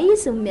amindrindray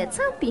izy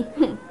miatsampy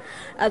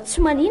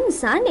tsy maninona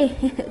zany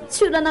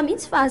tsy olana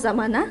mihitsy fa aza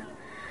manahy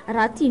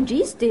raha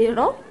tiandry izy dia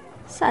rao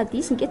sady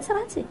izy nge tsy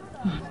ratsy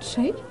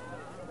antray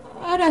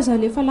ary aza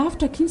lefa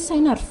lavitra kiny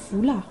saina ary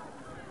vola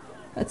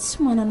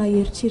tsy manana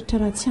heritreritra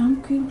raha tsy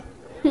amiko io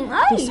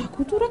dia za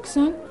koa toraka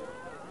izany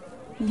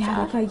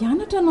hiaraka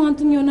hianatra no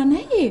antony eo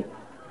nanay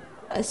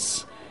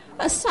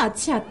sady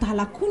tsy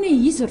adala koa ne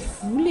izy ry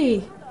vola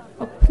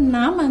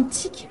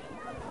mpinamantsika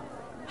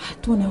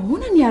ataony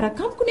ahoana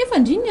niaraka amiko nefa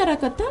indri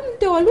niaraka taminy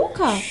teo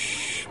aloka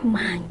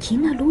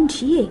mangina aloha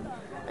ndry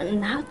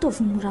na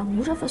ataovy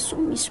moramora fa so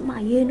misy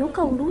maheno eo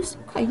ka olozy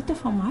ka hita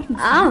fa marina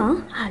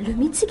aleo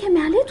mihitsika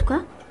miala etoka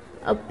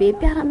be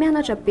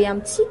mpiara-mianatra be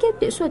amintsika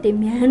dia so dia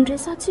mihaino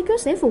resantsika eo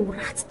izay vao ho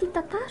ratsy tia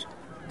tantara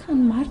ka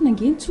ny marina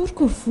nge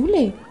nitsoriko ry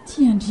vola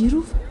tia andry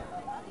rova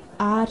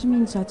ary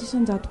mino zato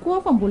isan-jato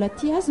koa fa mbola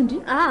tia azy indry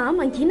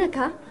mangina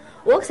ka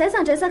oka izay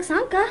sandresaka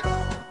izany ka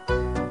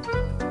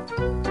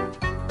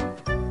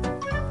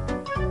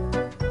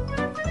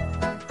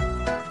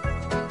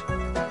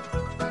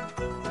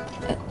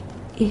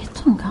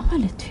eto angamba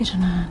ilay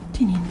toerana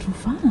teneny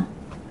rova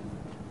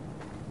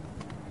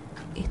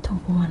eto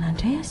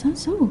ambomanandray azy zany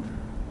izao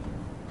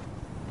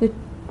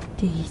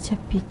dia hitsy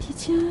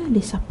apetitsy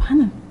ilay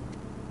sapanana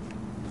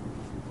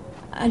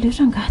aleo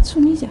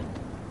rangatsony izy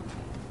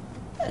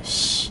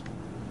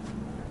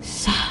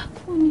za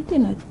koa ny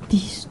tena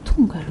diso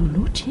tonga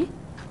loloatra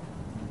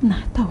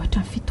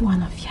natahotra ny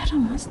fitohana fiara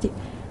mazy dia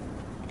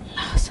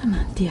lasa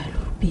nandeha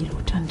lolobe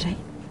loatra indray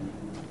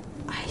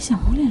aiza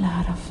moa ilay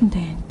lahara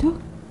findainy teo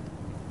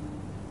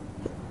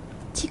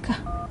tika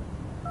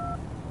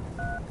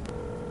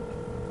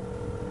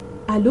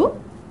allo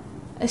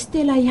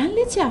Stella ihany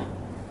le tsy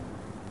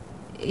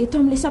eto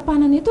amin'ilay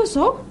sapanana eto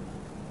izao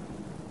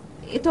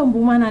eto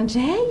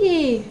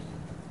ambomanandray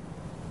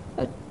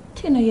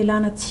tena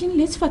elana tsiny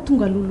le tsy fa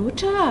tonga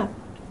loloatra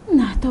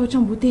natahotra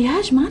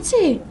embouteillage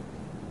mantsy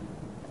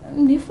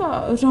nefa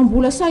raha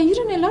mbola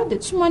sahirana ialahy dia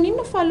tsy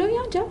maninona fa aleo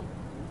iandry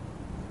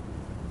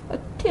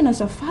tena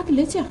zafady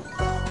le tsy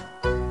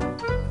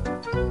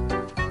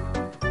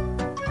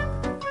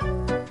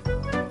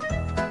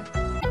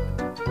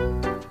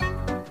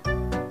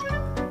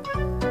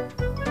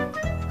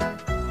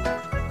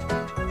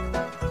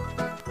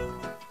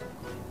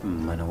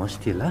manao an'zy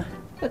Stella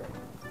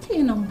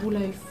tena mbola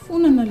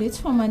ifonana le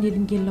tsy fa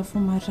manelingelina vo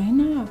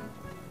maraina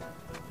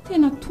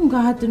tena tonga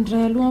adiny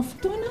ray alohan'ny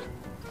fotoana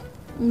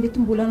mety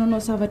mbola nanao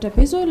zavatra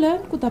be zao la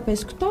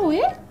kotapaiziko tao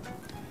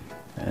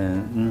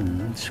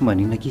tsy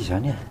maninona ki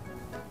izany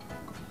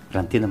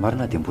raha ny tena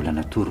marina dia mbola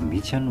natory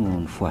mihitsy no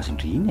ny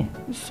foazindry iny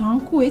izany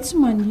koa hoe tsy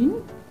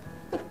maninona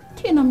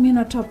tena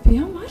menatra be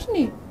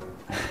marina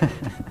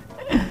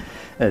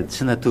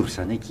tsy natory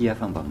izany akia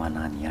fa mba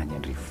manany ihany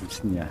andry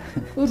fotsiny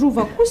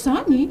rova koa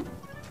izany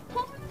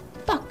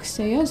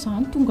takizay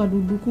zany tonga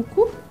lolo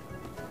kokoa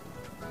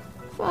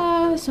fa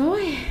zao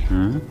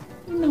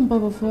inamba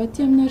vaovao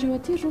aty aminareo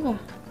aty rova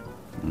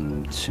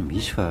tsy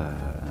misy fa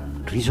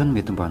ry zao no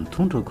mety mba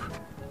nitondrako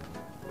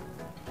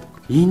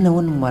inona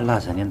ho no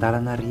malaza ny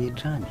andalana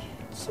rehetra any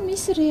tsy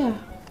misy re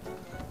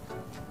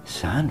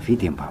izany ve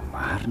dia mba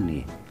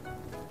marina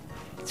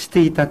tsy te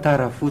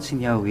hitantara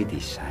fotsiny aho hoe dia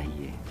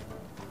izay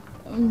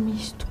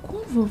misy tokoa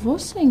ny vaovao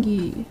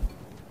saingy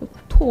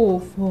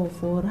to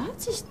vaovao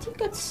ratsy izy tia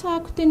ka tsy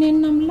sahako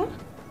tenenina amin'lahy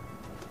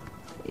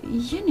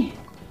eny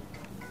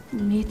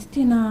mety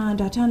tena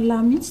andratra ny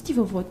lahy mihitsy tia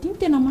vaovao tia ny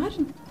tena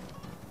marina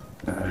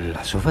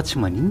lazao fa tsy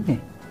maninona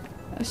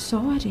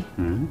zao ary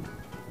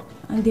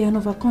andeha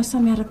hanao vakansa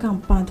miaraka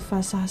amin'ny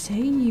bandy-bazaha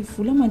izay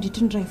vola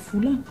mandritry ny ray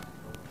volana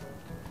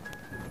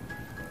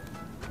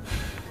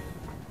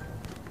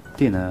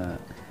tena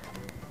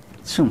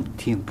tsy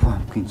mitempo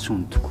amiko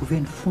intsony tokoa ve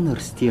ny fona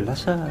ry Stella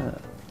sa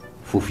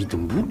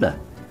voavidim-bola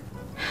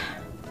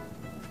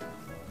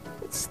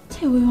tsy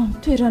tea ho eo amin'ny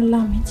toerany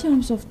lahy mihitsy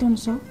amin'izao fotoana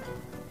izao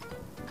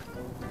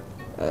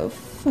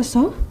fa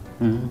zao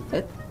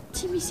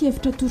tsy misy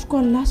hevitra toroko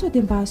an'lahy sao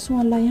dia mba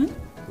hahasoan'lahy ihany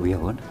hoe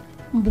ahoana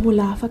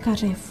mbola afaka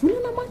ray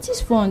volana mantsy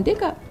izy vao andeha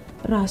ka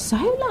raha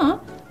zah io lahy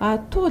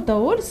atao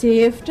daholo izay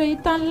hevitra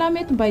hitan'ny lahy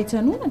mety mba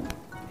hijanonana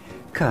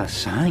ka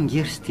za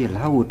ngery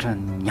Stella ohatra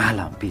ny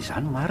ala be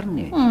izany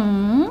marina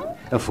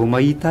vao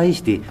mahita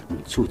izy dia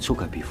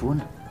mitsotsoka be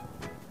foana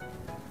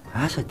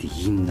asa dia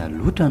inona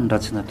loatra ny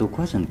ratsy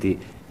nataoko azany dia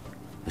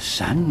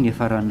zany ny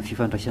efaran'ny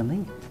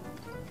fifandraisanay.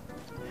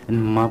 Ny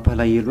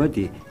mampalahelo ahy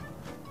dia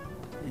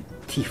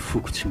tia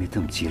foko tsy mety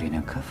mijery eny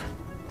ankafa.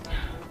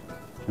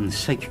 Ny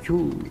saiko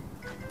koa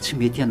tsy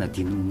mety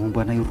hanadiny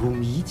momba anay roa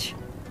mihitsy.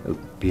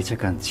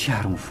 Betsaka ny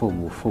tsiary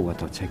mofao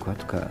atao tsaiko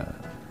ato ka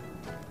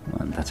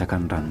mandatsaka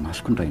ny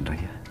ranomasoko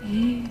indraindray aho.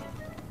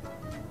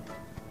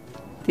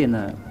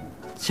 Tena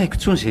tsy haiko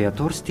intsony izay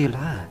atao ry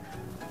Stella.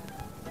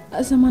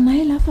 Aza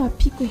manay laha fa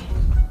ampiako e.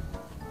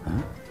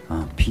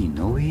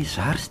 Ampianao hoe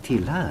zary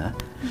Stella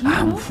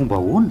amin'ny fomba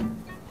ahoana?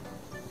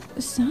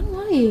 Zany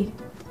hoa e,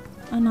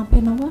 anampy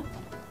anao aho.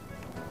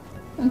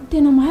 Ny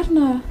tena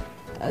marina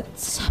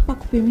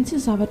tsapako be mihitsy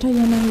ny zavatra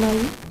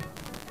ianan'lahy io.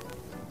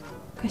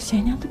 Ka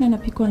izay ny antony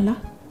anampiako an'lahy.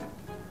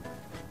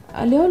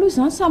 Aleo aloha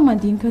izany samy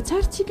mandinika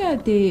tsara tsika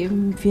dia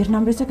miverina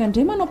amin'ny resaka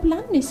indray manao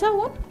planiny e, sa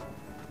ahoana?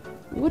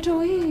 Ohatra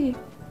hoe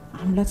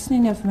amin'ny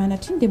latsinainy avy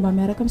mianatra iny dia mba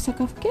miaraka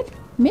misakafo kely,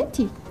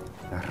 mety?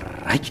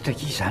 Raikitra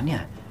ki izany a.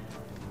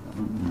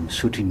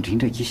 Misaotra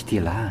indrindra ki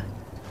Stella.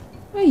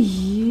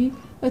 Ai,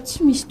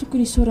 tsy misy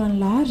tokony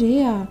isaoran'lahy re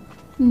a.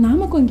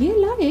 Namako ange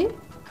lahy e.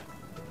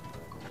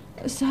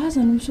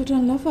 Zaza no misaotra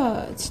an'lahy fa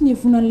tsy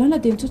nihevona ny lahy na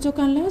dia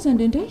nitsotsoaka an'lahy aza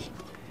indraindray.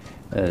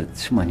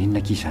 Tsy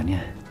maninona ki izany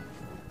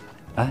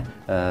a.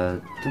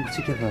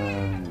 Tongotsika fa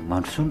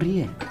mandro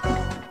sondry e.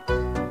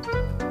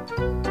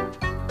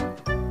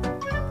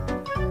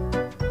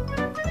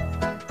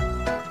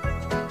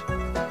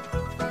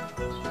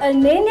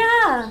 Neny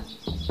a,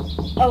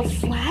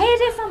 voay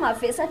rehefa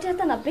mavesatra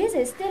entana be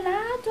izay Stella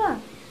ato a.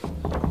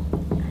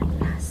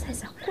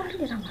 Saiza koa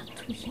le raha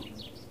matoy iny.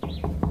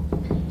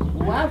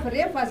 Ho avy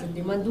rehefa aza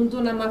dia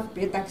mandondona mafy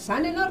be tahaka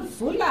izany ianao ry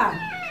vola.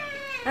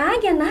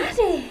 Angy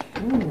anary e.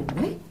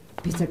 Oe,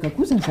 betsaka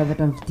kosa ny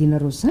zavatra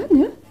mividianareo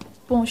izany a.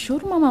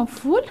 Bonjour mama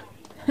Vola.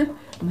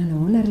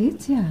 Manahoana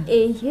rehetra a?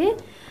 Ehe,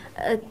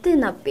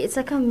 tena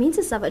betsaka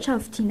mihitsy zavatra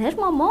nividinay ry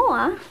maman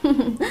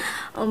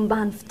a.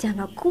 Mba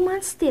nividianako koa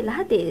mantsy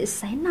Stella dia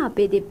izay na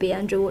be dia be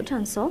andreo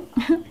ohatran'izao.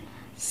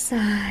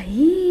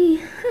 Zahy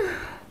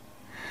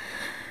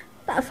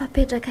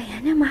tafapetraka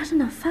ihany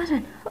marina ny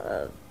farany.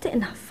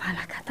 Tena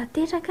valaka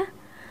tanteraka.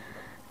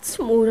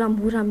 Tsy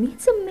moramora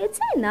mihitsy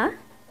metsena.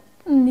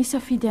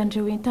 Nisafidy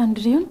andreo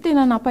entan'ireo no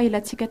tena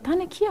nampahilantsika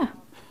tany akia.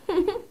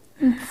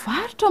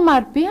 Mivarotra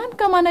marobe any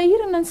ka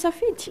manahirana ny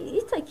safidy.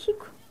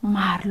 Hitakiko.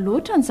 Maro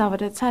loatra ny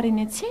zavatra tsara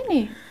eny an-tsena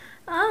e.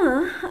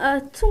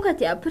 Tonga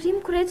dia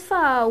ampirimiko reto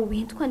fa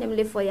hoentiko any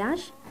amin'ilay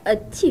voyage.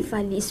 Tia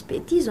valisy be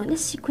ity izao ny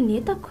asiako ny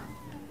entako.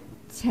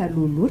 Tsy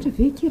aloha loatra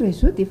ve kira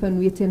izao dia efa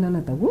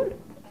noetsenana daholo.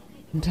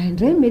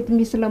 Indraindray mety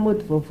misy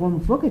lamaody vaovao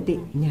mivoaka dia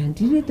ny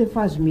andry reto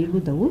efa azo melo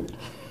daholo.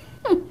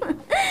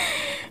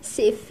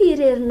 Izay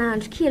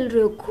firerinandro kely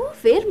ireo koa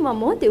very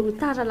maman dia ho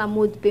tara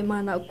lamaody be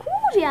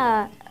manakory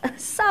a.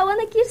 Sa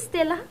ahoana kiry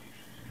Stella?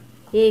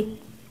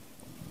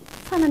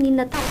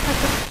 Fananinona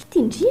tarataka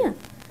kitindria?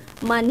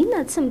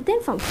 Maninona tsy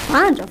miteny fa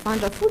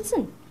mivandravandra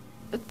fotsiny?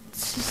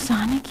 Tsy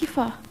izany aky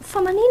fa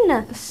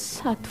maninona?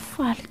 Sady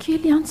faly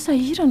kely ihany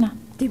sahirana.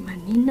 Dia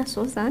maninona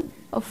izao izany?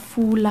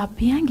 Vola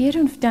be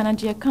angery ny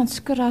vidianandria akanjo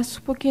sy kiraro sy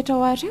poketra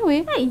ho areo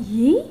e.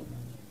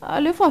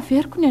 Aleo fa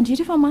averiko ny andry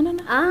rehefa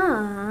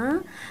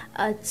manana.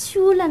 Tsy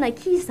olana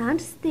ki izany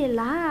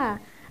Stella.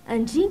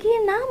 Andringa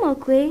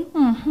namako e.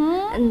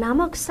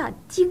 Namako sady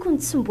tiako ny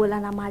tsy mbola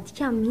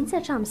namadika mihitsy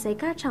hatramin'izay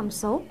ka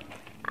hatramin'izao.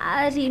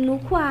 Ary no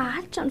koa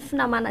alitra ny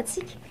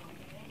finamanantsika.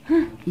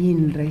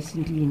 Iny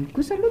raisindriny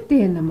kosa aloha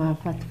tena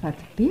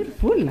mahafatifaty be ry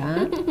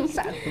vola.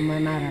 Sady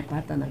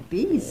manara-batana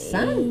be izy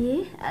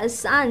izany.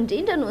 Izany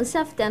indrindra no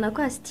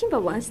nisafidianako azy ity mba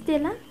ho an'ny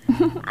Stella.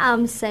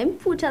 Amin'izay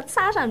mipoitra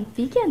tsara ny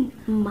bikany.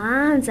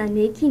 Manja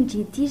ny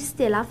ekindry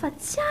Stella fa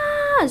tsy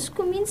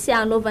azoko mihitsy izay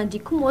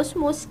hanaovandriko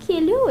mosomosy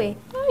kely eo e.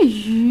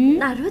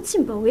 Nareo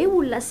tsy mba hoe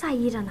olona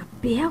sahirana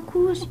be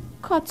akory.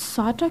 Ka tsy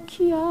zatra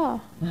kia.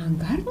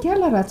 Angary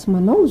tiala raha tsy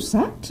manao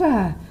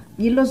zatra.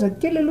 Ilozako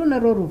kely aloha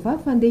nareo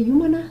rovavy fandeha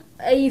hiomana.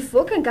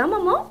 Ivoaka nga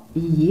maman?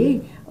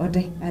 Ie,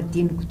 ohatray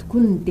adiniko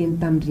tokoa ny teny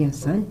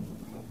tamindrian'izany.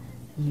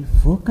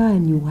 Ivoaka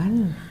ny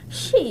oalina.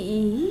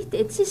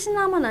 Dia tsisy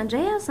namana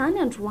indray aho izany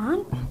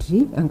androany.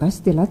 Andry, angaha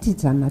Stella tsy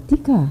hijanona aty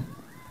ka.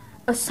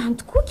 Izany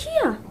tokoa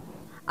kia.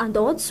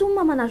 Andao atsoa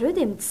mamanareo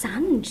dia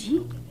mijanona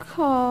indry.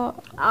 Ka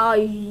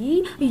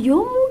eo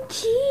moa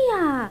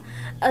kia.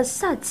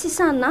 Sady tsy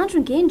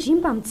isan'andro nge indry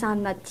mba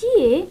mijanona aty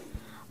e.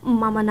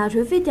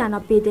 Mamanareo ve dia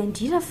anabe dia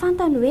indry raha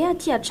fantany hoe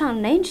aty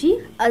an-tranonay indry.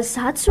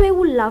 Za tsy hoe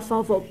olona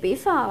vaovao be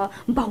fa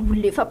mba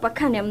olona efa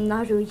mpakany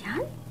aminareo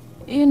ihany.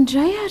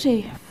 Indray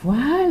ary.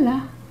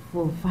 Voilà,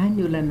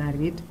 voavany olana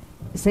rehetra.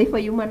 Izay fa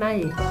hiomana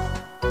e.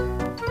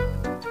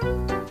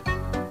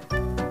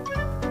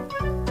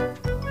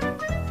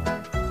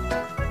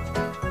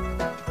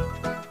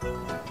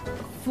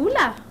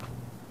 Vola.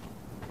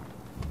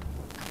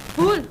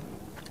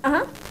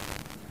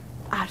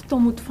 Ary tao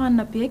moto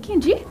fanina be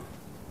akindry.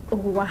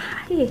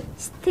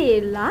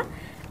 Stella.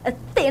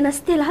 Tena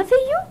Stella ve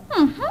io?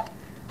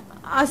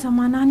 aza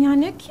manany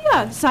any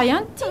akia za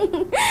ihany ty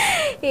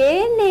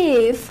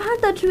eny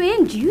fantatro hoe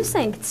ndrio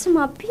saingy tsy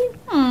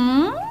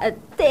mampino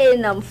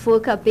tena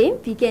mivoaka be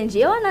mibika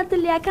indre ao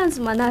anatin'le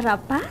akanjo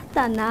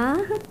manara-bata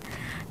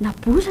na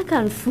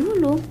boraka ny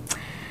volo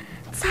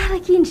tsara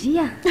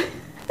kindria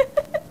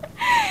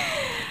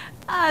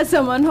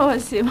aza manao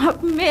azay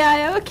mampime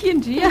ay ao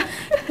kindria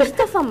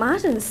rita fa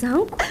mariny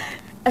zaniko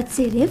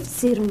jerefo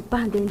jery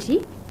mibandy indri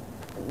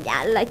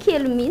mialina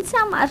kely mihitsy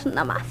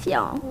amarina mafy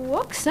ao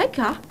ok zay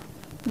ka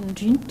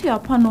indriny ty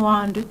ampanao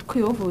andretiko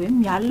eo vao hoe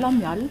mialina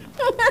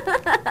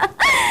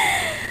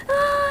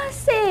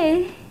se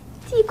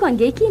tiako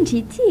angeka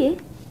indri ty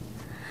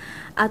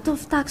atao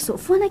fitako zao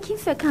foana ky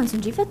fiakanjo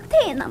indri fa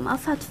tena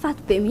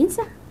mahafatifaty be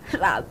mihitsy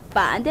raha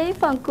bandy a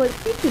efa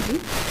nykotiko indri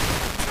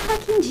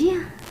tsaraka indria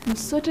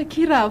misaotra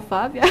ky raha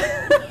vavy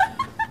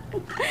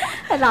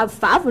raha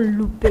vavy ny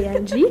lobe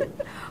andri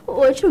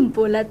ohatra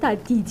mbola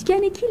tadidika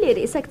any aky le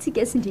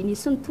resakitsika sindri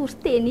nisy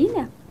nytory-tena iny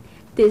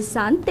dia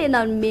zany tena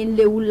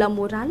nomen'le olona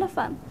morala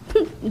fa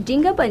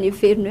indringa mba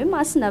neveriny hoe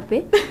masina be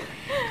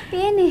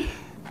eny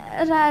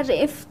raha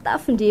reny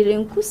fitafindri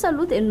reny kosa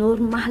aloha dia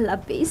normala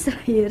be izy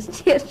raha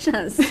eritreritra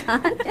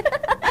n'izany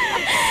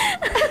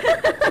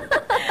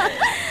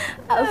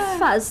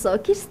fa zao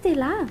kisy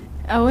tela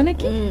ahoana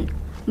ky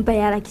mba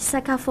hiaraka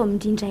isakafo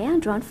amindrindray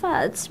andro any fa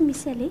tsy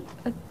misy ale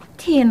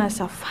tena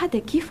zafady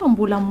aky fa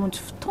mbola amonjy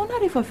fotoana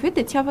rehefa avy eo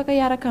dia tsy afaka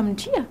hiaraka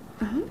amindria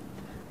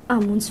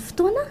amonjy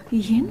fotoana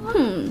eno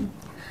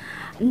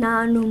na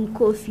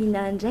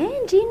nomikoviana indray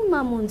indriny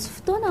mamonjy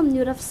fotoana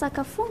amin'ny ora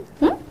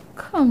fisakafoana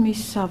ka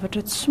misy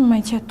zavatra tsy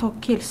maintsy atao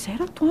kely izay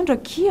raha toandro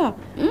akia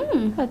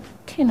fa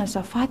tena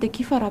zafady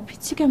aky fa raha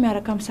pitsika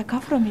miaraka amin'ny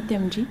sakafo raha mety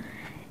amindri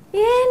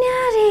eny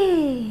ary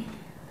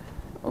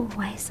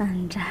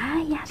hoaizandra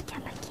hiarika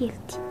alakely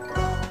ty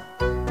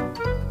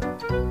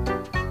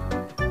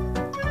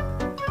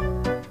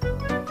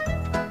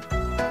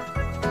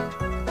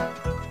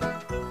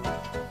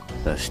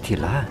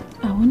Stella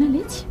ahoana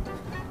letsy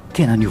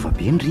tena niova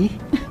be ndry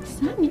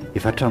zany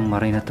efa tramo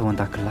maraina tao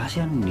an-dakilasy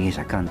any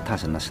niezaka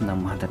nitazana sy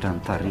namantatra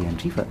ny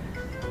tarehandry fa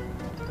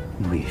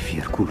no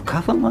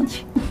everikolo-kafa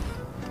mantsy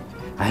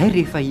ay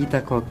rehefa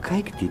hitako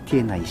akaiky dia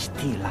tena izy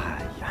Stella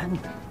ihany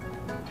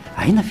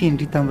aina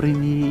fendrita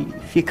amin'ireny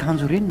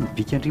fiakanjo ireny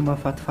nibika andry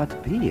mahafatifaty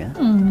be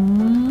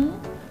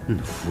ny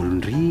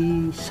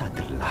volondry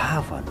sady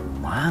lava no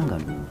manga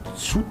no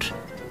tsotra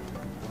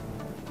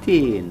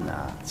tena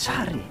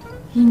tsara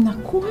inona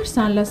koa ary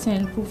zany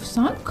lasain'ny fofo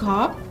zany ka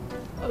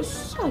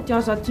sady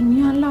aza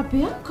diniany labe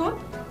any ka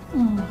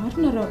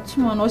marina raha tsy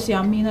manao izay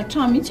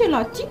amenatra mihitsy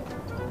elahy ty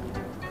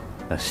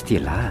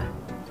Stella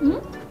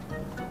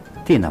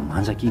tena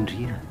manjaka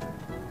indria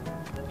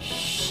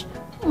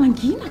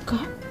mangina ka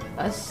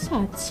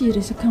sady tsy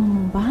resaka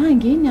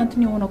mombangy ny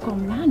antony aonako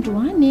amin'ny landro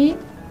any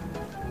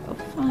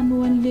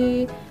fano an'le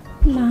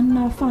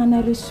planina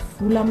ahafahanareo sy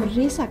vola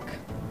miresaka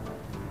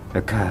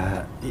ka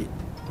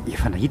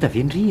efa nahita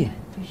ve ndry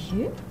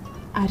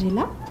ary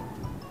ela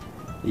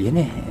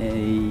eny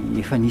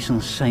efa nisy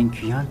ny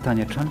 5 ihany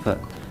tany an-trano fa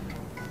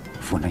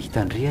vao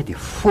nahita ndry dia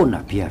foana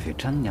be avy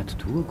an-trano ny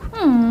atodohako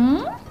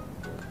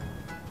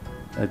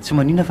tsy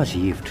manina fa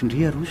zay hevitry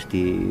ndry arosy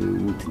dia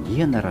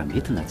hodiniana raha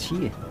mety na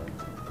tsy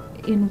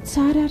eno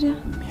tsara ary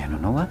miaino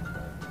anao a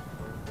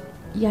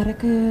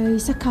hiaraka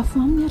isakafo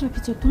aminy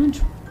ara-pitso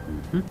atoandro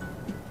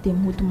dia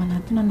mody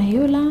manatona anay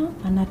eo la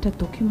anatitra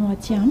document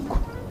aty amiko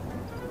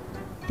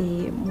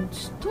dia mody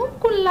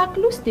sotomoko ny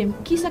lakilosy dia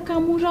mikisaka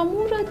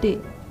moramora dia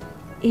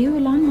eo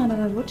ela ny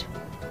manararoatra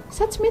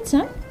sa tsy mety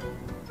zany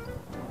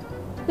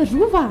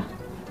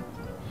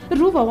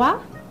rova ho a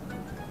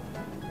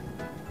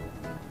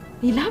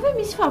ilava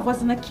misy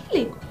fahavoazana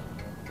kely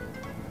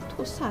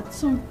to sady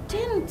tsy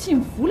miteny tsy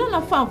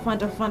mivolana fa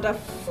mivandravandra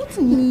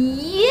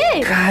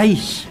fotsiny kay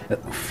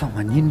fa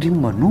manindry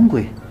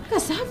manongo ka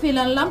za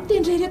velany lahy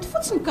mitendray reto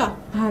fotsiny ka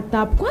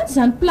adaboko any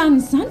zany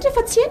planiny zany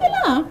rehefa tsy eny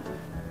ela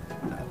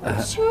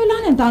tsy eo ela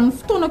ny andaniny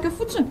fotoanako eo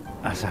fotsiny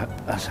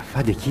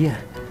azafady akia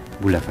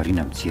mbola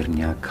variana mijery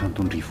ny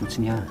akantondry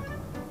fotsiny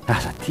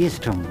aza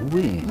tezitra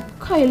mo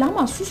ka ela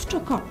mahasosotra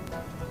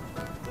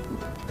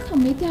ka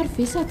mety ary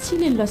ve sa tsy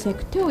le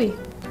nolazaiko teo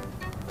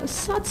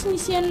sa tsy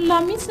nisy en'ny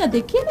lahy mihitsy na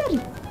dia kely ary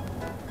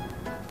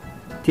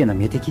tena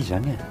mety aky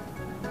zany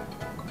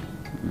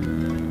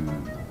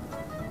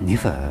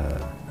nefa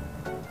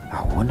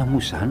ahoana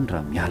moa zany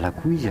raha miala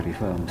koa izy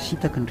rehefa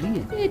misitaka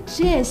ndry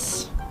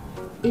dresy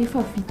efa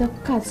vitako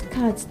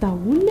kajikajy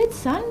daholo lety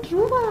zany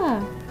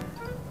rova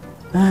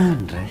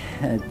andray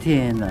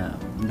tena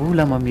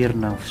mbola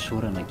mamerina ny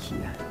fisaorana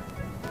akia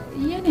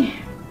iany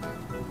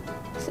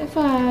zay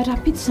fa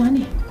rapito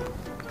zany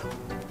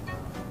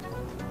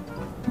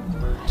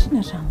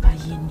marina raha mba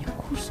hen'ny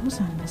akory zao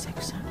zany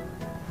lazaiko zany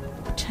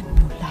ohatra ny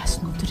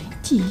olasinoto reny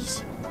ty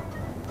izy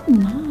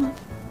na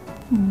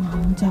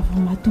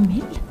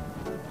mamonjava-matomela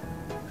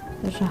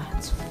raha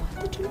tsy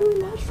fantatra aloha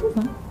lary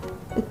rova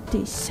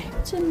dia izay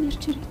mitsy ny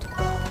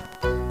eritreretiko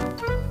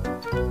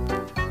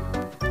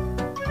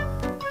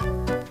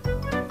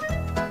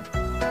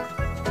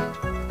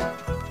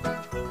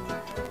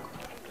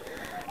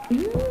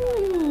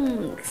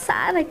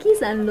araka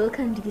izany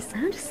lokandry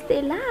izandry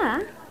Stella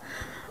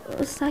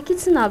saky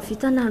tsy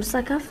nahavita nandro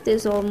sakafo dia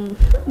zao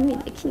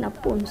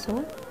minakina-pony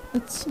zao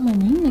tsy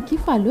maninona ki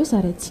fa aleo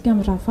zarayntsika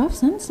amin'ny rahavavy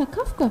izany ny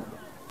sakafo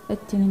ka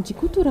tena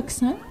indriko toraka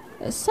izany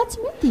sa tsy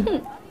mety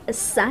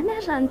zany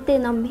raha ny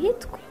tena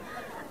metiko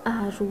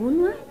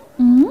arono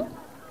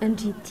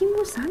andrity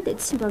moa izany dia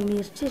tsy mba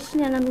mieritreritra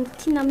ny anan'olo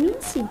tiana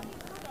mihitsy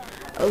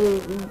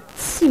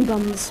tsy mba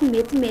misy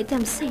metimety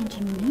amin'ny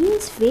saindry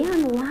mihitsy ve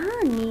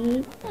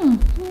anoany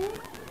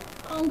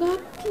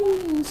angaty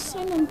ny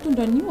saina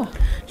mitondra an'io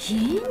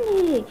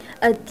eny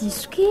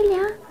diso kely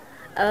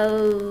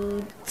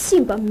tsy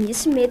mba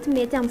misy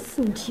metimety amin'ny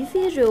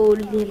fondrifa ireo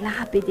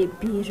lehilahy be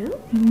dehibe ireo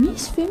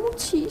misy ve moa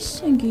tsy isy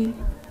saingy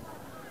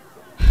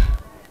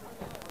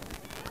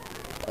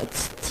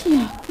tsy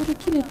tiako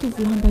rak'ilay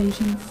tovolamba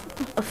ireny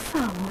foka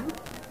fa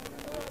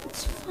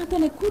tsy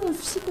fantany akory ny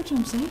fisikatra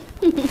amin'izay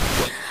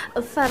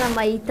fa raha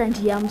mahita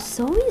ndry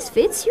amin'izao izy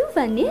ve tsy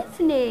ova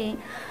nefiny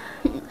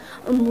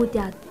mody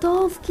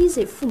ataovika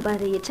izy fomba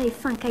rehetra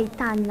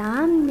hifankahitana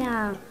aminy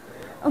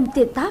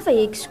mitedava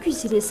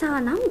excuse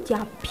resahana aminy dia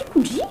ampiko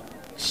ndry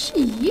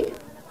sy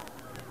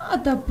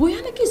adabo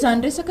ianaka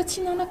izany resaka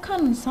tsy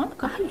nanan-kanina izany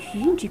ka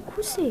indry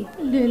kosa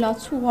lehilahy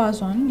tsy ho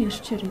azo any ny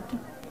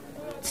eritreretiny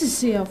tsy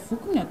izay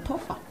avoko ny atao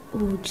fa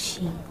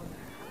ohatry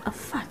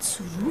fa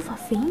tsy rova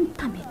ve iny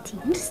tamety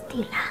indry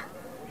Stella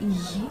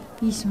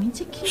izy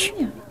mihitsy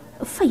akiny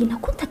fa ina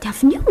koa ny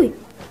tadiaviny eo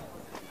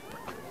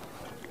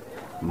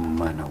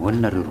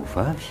manahoana reo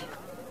rovavy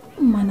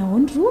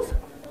manahoany rova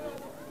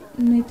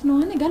nentinao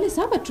any anga ilay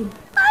zavatra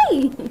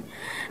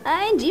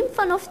indry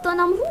mifanao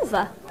fotoana amin'ny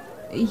rova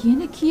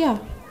ena kia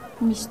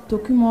misy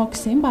document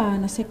aok'izay mba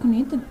nasaiko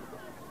nentina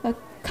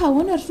ka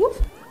ahoana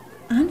rova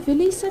any ve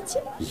le isa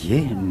tsy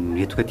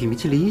netoka ty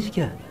mihitsy ilay izy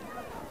ka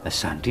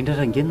zany indrindra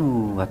range no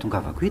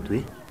atongavako eto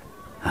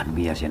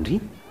anome azy andry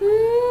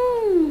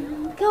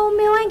ka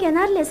omeo aingy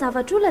anary ilay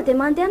zavatra ola dia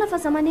mandehana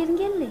fa za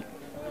maneringelina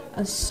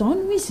zao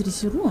no izy ry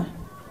sy roa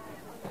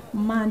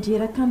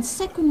mandreraka ny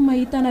saiko no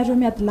mahita anareo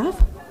miady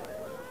lava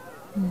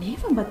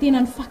nefa mba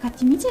tena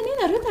nifankaty mihitsy ane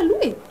nareo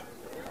taloha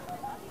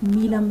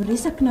mila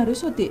miresaka nareo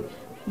sao dia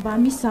mba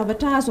misy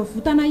zavatra azo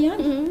avotana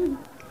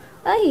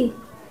ihany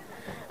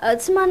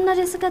tsy manana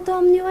resaka atao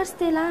amin'io ary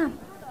Stella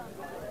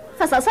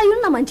fa za sa io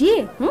na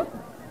mandry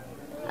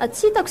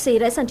tsy hitako izay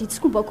iraisandry tsy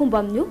kombakomba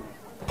amin'io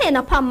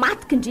tena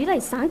mpamatiky indry raha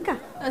izany ka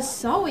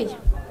zao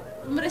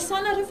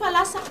miresanareo fa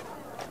lasa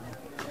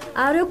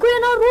areo koa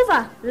ianao rova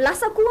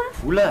lasa koa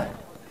vola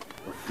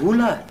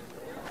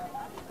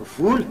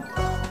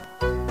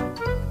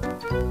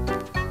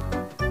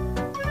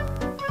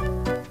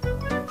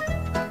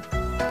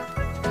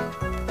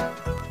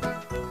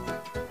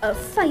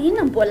fa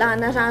inona mbola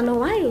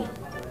hanaranao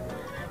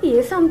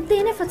efa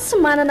miteny efa tsy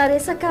manana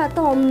resaka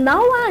atao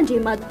aminao andre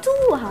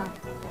matoa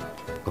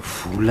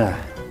vola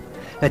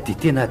dia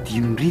tena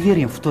adinondry ve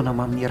reny fotoana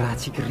mamin'ny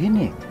rahantsika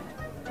ireny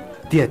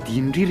dia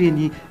adinondry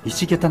reny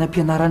isika tany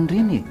am-pianarany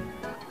ireny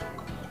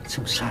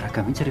tsy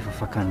misaraka mihitsy rehefa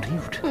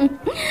fakandrivotra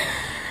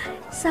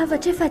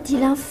zavatra efa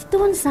dila amin'ny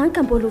fotoana izany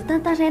ka mbola ho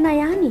tantaraina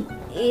ihany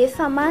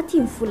efa maty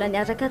mivola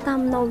niaraka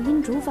taminao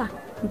iny rova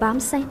mba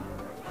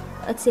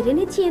misaina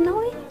jereny ety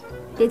ianao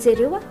dia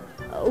jereo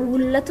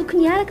olona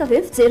tokony hiaraka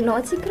ve fijerinao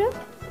atsika ireo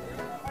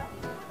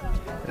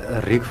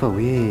reko fa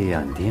hoe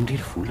andeha ndry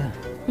ry vola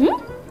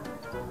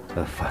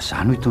fa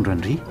za no hitondra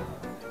andry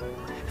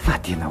fa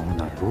dia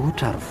nahoana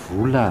loatra ry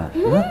vola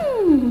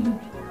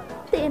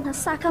tena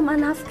saka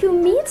manafika io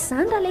mihitsy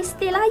izany raha ilay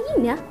Stella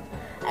iny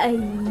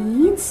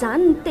iny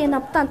izany ny tena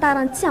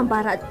mpitantarany tsy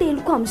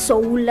ambara-teloko amin'izao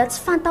olona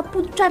tsy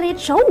fantapototra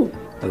rehetra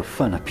ao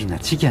fa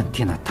nampianantsika ny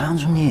tena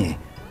tanjony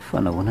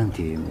fa nahoanany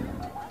dia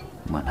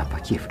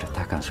manapa-kevitra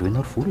tahaka an'izao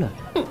ianao ry vola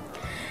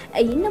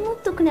inona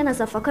moa tokony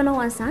hanazavako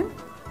anao an'izany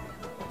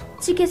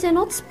tsy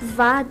kesenao tsy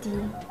mpivady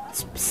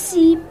tsy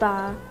mpisipa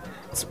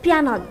tsy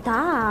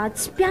mpianada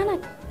tsy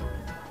mpianaka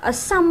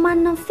samy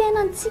manana ny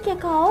fiainantsika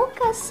ka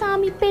aoka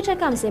samy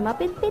mipetraka amin'izay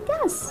mampetipety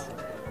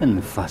azy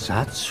ny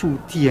vazaha tsy ho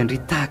tia andry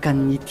tahaka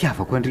ny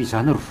tiavako andry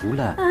izany ry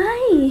vola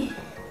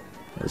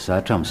za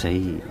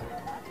hatramin'izay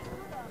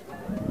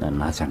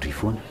nanaja andry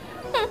foana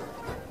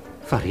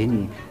fa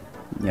reny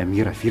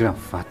miamiravira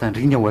mivata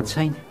andriny ao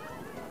an-tsainy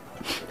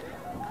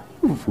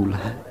vola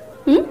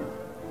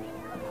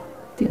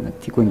tena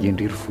tiako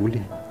angendry ry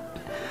vola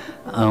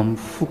amin'ny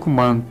foko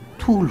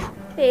manontolo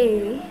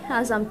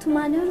aza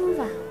mitomany eo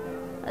rova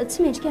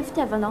tsy mendrika ny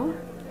fitiavanao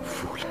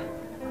vola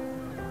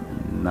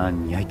na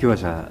ny aiko eo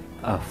aza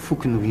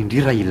afoko no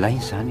indry raha ilainy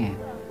izany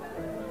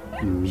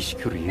misy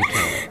ko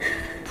rehetra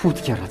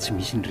potika raha tsy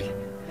misy indry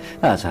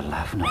aza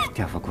lafina ny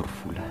fitiavako ry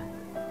vola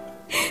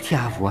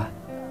tiavo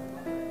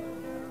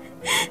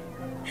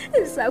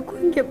za koa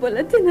inge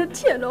mbola tena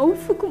tianao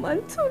amin'ny foko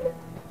manontolo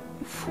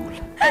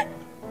vola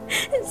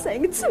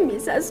saingy tsy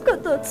misy azoko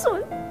atao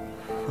tsony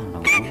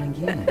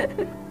fanaorangena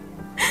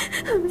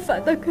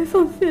mifantako efa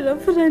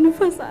miferafirai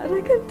fa za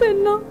araka ny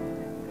teninao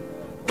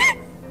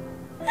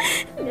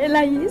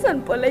lehilahy izany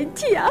mbola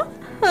ity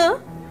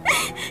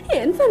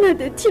eny fa na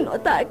dia tianao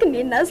tahaka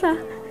nena za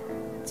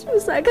tsy ho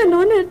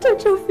zakanao ny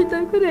atratra ho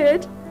vitako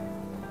rehetra.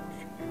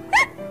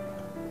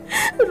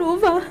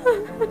 Rova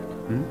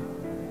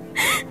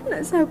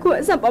naza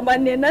koa samba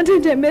manena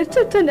indrindray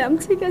mieritratra ny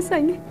amintsika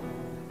sagny.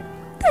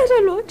 Tara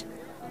loatra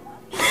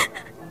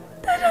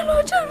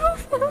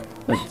Rova.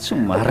 Tsy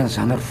marina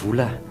zany ry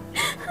vola.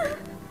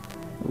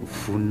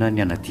 Vonina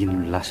ny anadino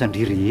ny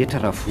lasandry rehetra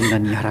raha vonina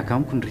ny araka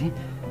amiko ndry.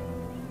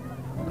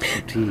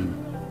 Satria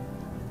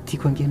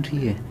tiako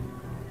angendry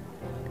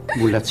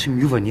mbola tsy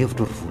miova ny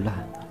hevitra ry vola.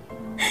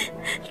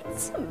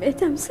 Tsy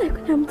mety amin'ny saiko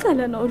ny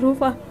amitsalanao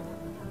Rova.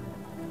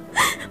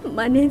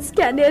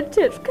 Manentsika ny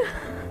eritreroka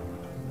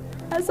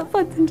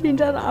azafady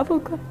indrindra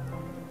ravako.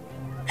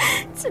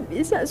 Tsy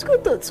misy azoko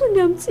atao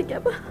tsony amintsika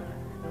fa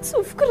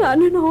tsofoko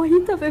rano ianao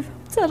ahita avy efa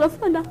tsara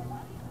fanahy,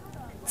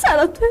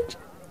 tsara toetra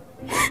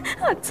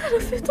ary tsara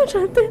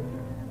fitondran-tena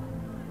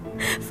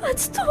fa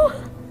tsy toa.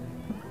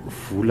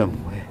 Vola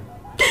moa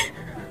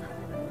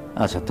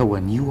aza atao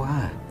anio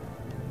ah.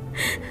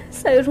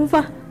 Zay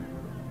Rova,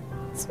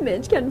 tsy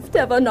mendrika ny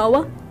fitiavanao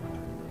ah.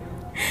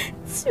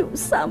 Tsy ho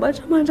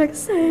sambatra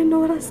mandrakizay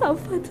ianao raha samy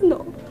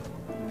fatinao.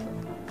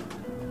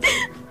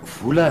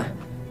 Vola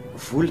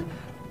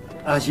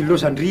azy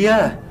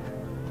ilozandria.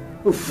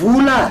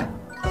 Vola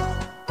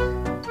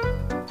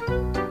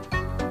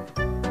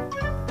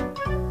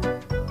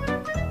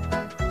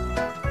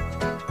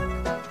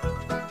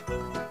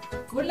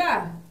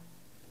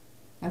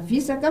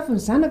avy sakafo ny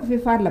zanako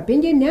fefarila be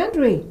nge ny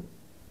andro e.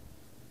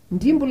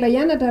 Ndry mbola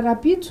hianatra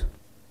rapitso.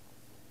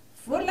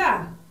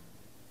 Vola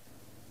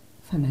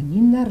fa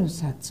naninona ary ny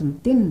sady tsy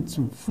miteniny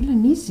tsy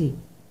mivolana izy.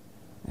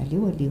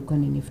 Aleoko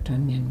any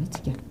efitrano ny any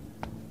mihitsika.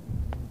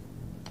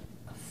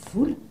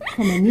 Vola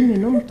fa maninona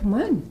ianao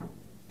mitomany?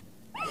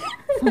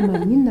 Fa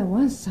maninona ho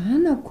any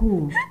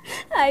zanako?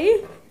 Ay,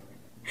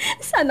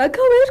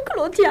 zanakao ery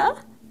Claudia.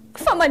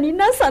 Fa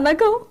maninona ny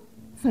zanakao?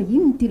 Fa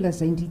ino ny ty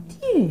lazaindry ity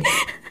e?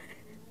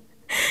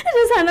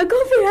 Raha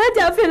zanakao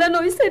veady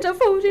avelanao isedra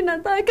fahoriana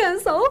tahaka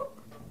an'izao.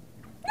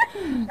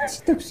 Tsy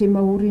hitako izay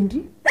mahory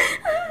indry.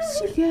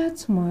 Sika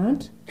tsy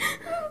mahantra.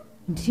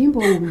 Ndry mba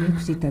omeko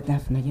izay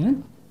tadavina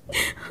ihany.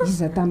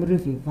 Iza tamin'ireo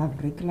vehivavy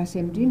iray kilasy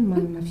amindry ny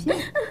manana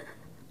fiara.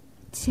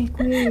 Tsy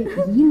haiko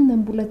hoe inona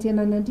mbola tsy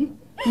ananandry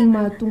ny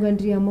mahatonga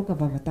andry hamoaka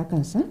vavataka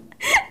an'izany.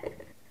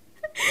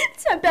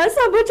 Tsy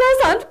ampiasambatra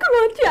zany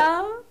Claudia.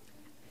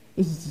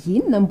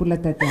 Inona mbola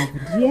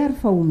tadiavindry ary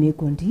fa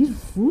omeko andry ry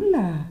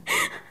vola.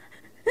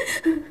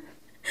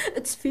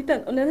 Tsy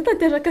vitanao ny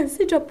anatanteraka ny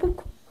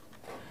sitrapoko.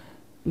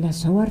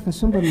 Lazao ary fa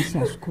somba misy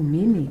azoko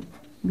omeny.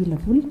 Mila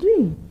vola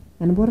ry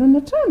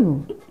anamboarana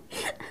trano.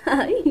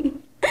 Ay,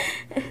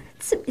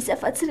 tsy misy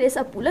afa-tsy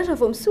resa-bola raha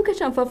vao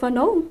misokatra amin'ny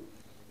vavanao.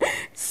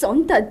 Zao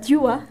ny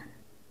tadio ah.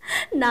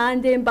 Na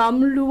andeha mba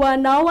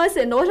milohanao azy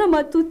ianao raha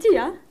matoty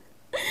ah.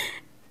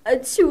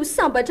 Tsy ho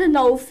sambatra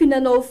na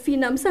ofinanao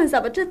ofiana amin'izany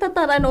zavatra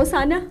tantaranao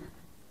izany ah.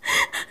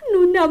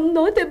 Noho ny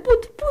aminao dia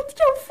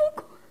potipotika amin'ny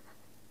foko.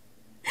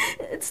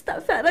 Tsy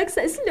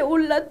tafiarak'izay sy ilay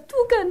olona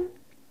tokana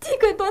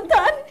tiako eto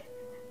an-tany.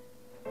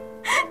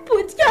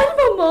 Potika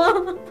ary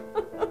mama.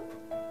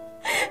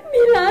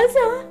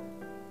 Milaza.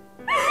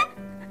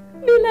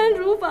 Milany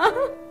Rova.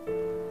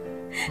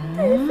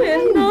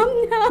 Teferina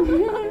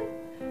aminy.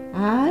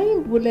 Ay,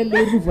 mbola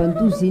le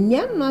rovandozy iny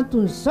ihany no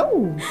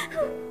anton'izao.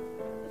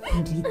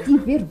 Ndry ty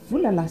very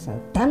vola lasa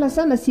dala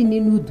sana sy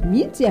nenody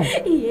mihitsy ah.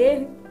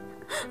 Ie,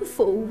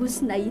 vao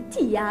ozina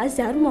ity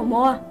azy ary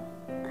mama.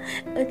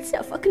 Tsy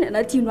afaka ny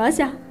anadino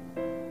azy ah.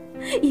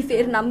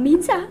 Iverina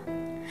mihitsy ah.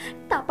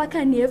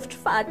 Tapaka ny hevitra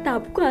fa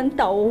atapiko any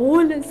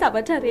daholo ny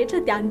zavatra rehetra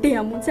dia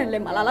andeha hamonjy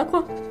an'ilay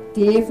malalako.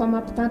 Dia efa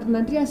mampitandrina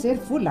andry azy ery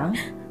vola.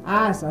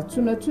 Aza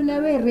tsonatsoina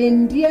hoe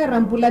renindria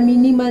raha mbola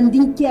mini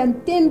mandinika ny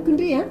teniko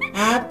indry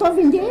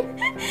ataovy nge.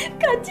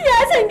 Ka ty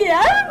aza nge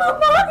ary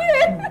mama.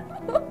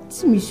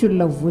 Tsy misy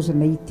olona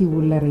vozana ity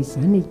olona ray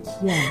izany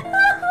ekia.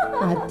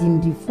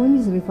 Adinindry foana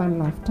izy rehefa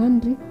nilavitra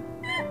andry.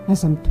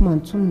 Aza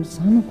mitomantsony ny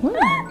zanako a.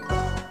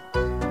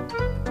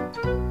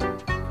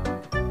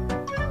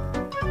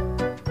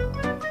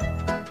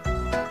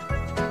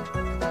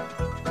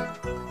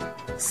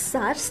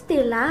 Zary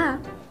Stella,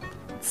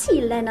 tsy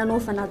ilay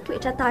nanaovana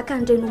toetra tahaka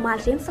an'ireny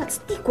omaly ireny fa tsy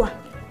tiako ah.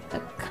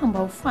 Ka mba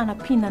ho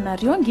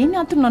fanampiananareo ange ny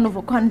antony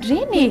nanaovako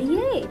an'ireny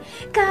e.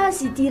 Ka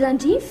azy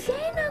idirandry ny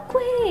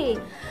fiainako e.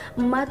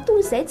 Matoa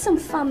izay tsy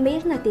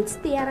mifamerina dia tsy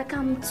te araka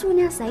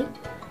amintsony azy.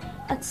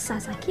 Tsy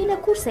zazakely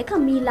akory izay ka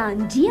mila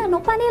andry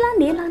anao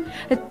mpanelanelana.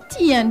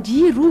 Ty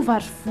andry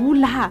Rova ry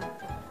vola.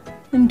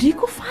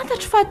 Ndriko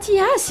fantatro fa ty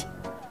azy.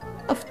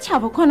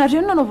 Fitiavako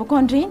anareo nanaovako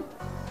an'ireny.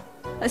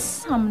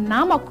 Samy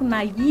namako na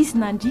izy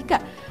na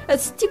ndrika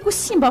tsy tiako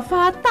simba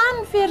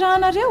fahatany ny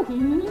fiarahanareo.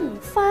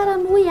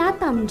 Farany hoy aho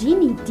tamindry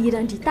ny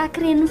idirandry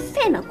tahaka ireny ny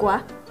fiainako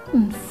ah.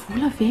 Ny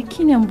vola ve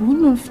kiny ambony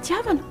no ny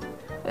fitiavana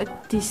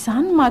dia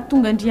izany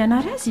mahatonga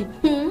andrianary azy.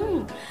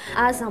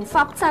 Aza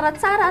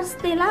mifampitsaratsara ary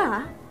Stella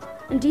ah.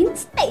 Ndriny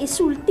tsy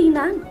teisy olo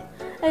tiana any.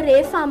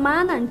 Rehefa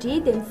mana ndry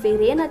dia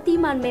miverena ty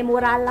manome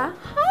moral ah.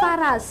 Fa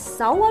raha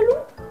zao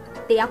aloha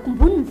dia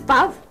akombony ny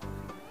vava.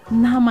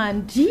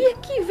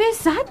 namandriaky ve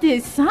za dia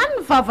zany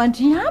ny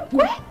vavandry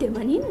amiko e dia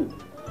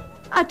maninona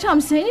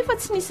hatramin'izay nefa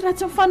tsy nisy raha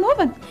tsy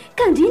mifanaovana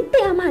ka ndriny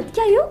tena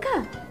madika eo ka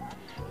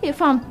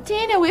efa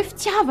miteny hoe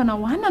fitiavana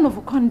ho any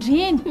nanaovako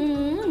andreny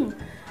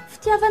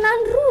fitiavana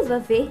ny rova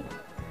ve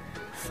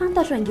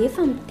fantatro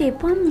angefa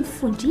mitepo aminy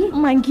fondria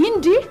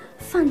mangindry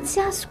fa ny tsy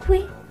azoko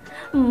hoe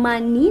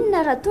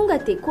maninona raha tonga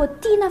dia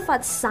kotiana fa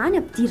tsy zany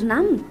ampidirina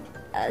aminy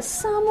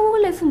samo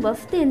ilay fomba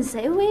fiteny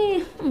izay hoe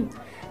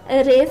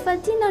rehefa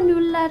tiana ny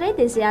olona ray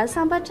dia izay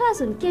ahasambatra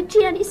azy ny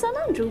ketrihana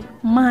isan'andro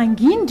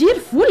mangindry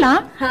ry vola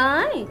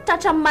hay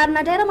tratra ny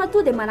marina indray raha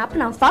matoa dia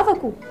manampina ny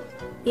vavako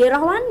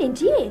eraho aniny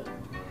indri e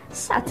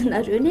sady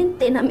nareo ny ny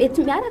tena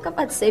mety miaraka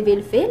fa tsy izay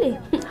velively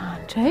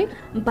andray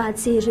mba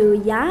jereo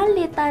ihany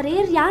le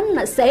tarery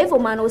anina izay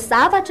vao manao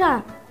zavatra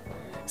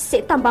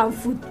se tamba ny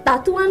vody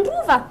dato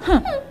androva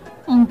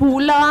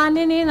mbola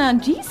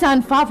anenenandry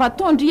izany vava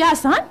ataondry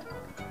ahy zany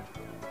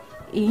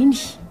eny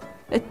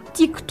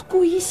tiako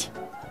tokoa izy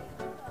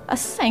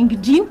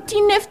saingindriny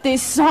tia nefa dia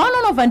zao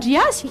nanaovandry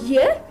azy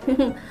ye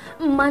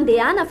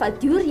mandehana fa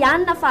diory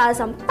anina fa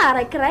aza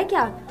mitaraikiraiky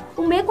a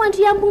omeko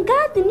andry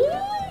ambongadiny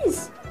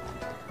izy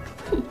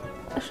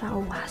raha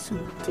ho azo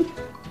ty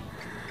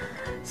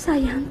za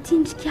ihany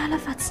tindrikiala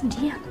fa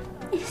tsindria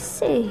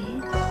ese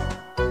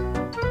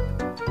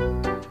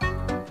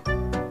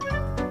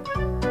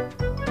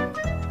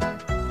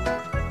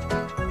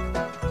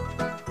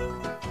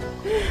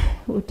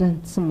ohatrany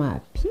tsy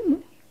mahapino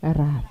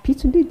raha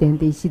pitso indri dia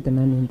andeha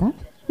hisidina any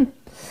an-davy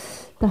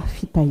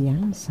tafita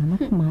ihany ny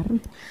zanako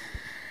marina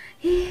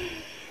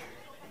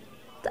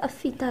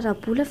tafita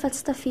ara-bola fa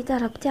tsy tafita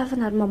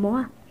ara-pitiavana ry mama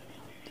a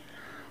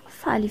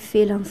faly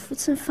velany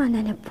fotsiny fa ny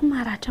any am-po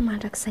maratra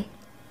mandrakizay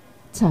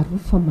tsaro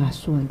fa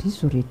mahasoa andry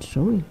zao rehetra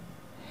izao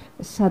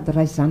e sady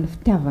raha izany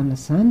fitiavana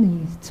izany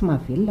tsy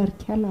mahavelona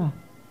rikala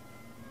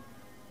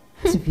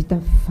tsy vita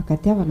ny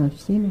fifankatiavana ny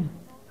fiainana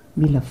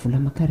mila vola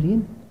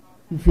makarena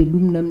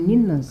velomina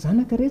amin'inona ny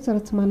zanaka rehetra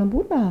raha tsy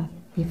manam-bola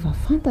efa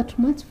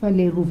fantatro mantsy fa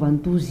ilay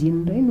rovandozy iny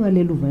indray no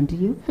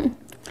alelovandry eo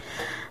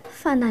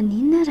fa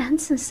naninona rany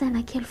tsy ny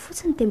saina kely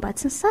fotsiny dia mba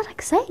tsy ny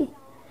saraka izay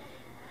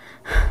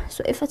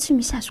so efa tsy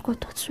misy azoko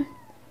atao tsony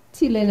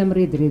tsy ilaina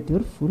mirediredy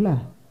eo ry vola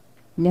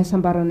ny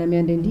asambarana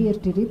miandraindry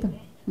eritreretana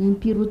ny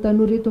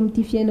mpirotano reto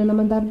amin'ity fiainana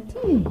mandalo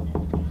ity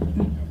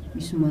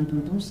misy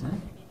mandondon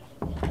izany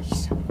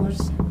isakoary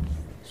izany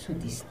so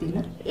dia sy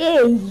tela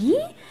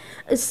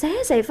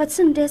izay efa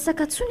tsy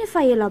niresaka tsony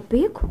efa ela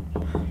beko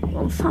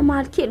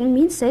famaly kely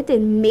mihitsy izay dia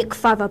meko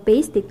vava be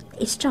izy dia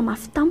esitra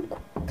mafy tamiko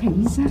ka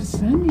izy ary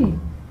izany e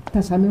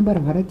tazamy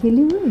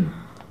ambaravarakely io e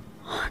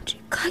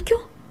andrikako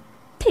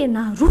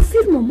tena rova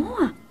iry mama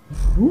a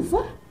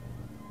rova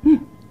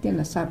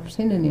tena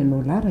saropisaina ny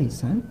anao lara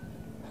izany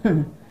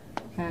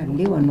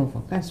aleo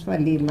anaovako azy fa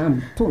lehilahy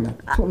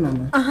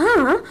mitonatoonana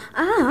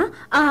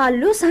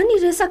aleo izany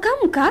iresaka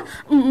aminy ka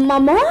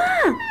mama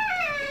a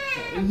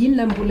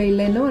inona mbola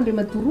ilainao andre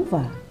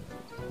matorova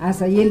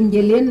aza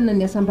elingelenina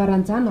ny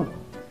asambaranjanako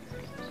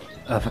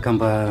afaka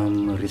mba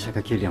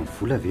miresaka kely amin'ny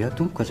vola ve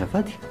atompoko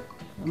azafady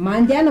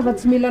mandehana fa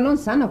tsy mila anao ny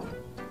zanako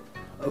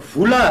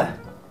vola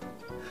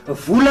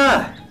vola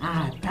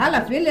adala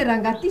ve le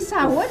rangaty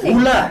sa hoany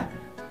vola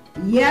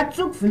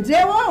iatsoko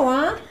vonjeo ao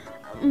a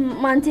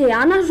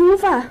mandehana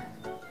rova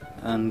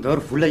andao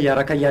ry vola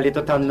hiaraka hiala eto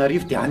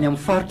an-taninarivo dia any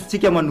amin'ny faritra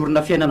tsika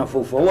manorina fiainana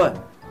vaovao a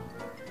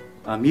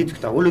amidiko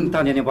daholo ny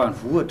tany any ambany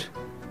vohatra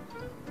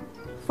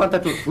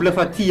fantatro ry vola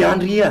fa tia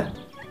andry a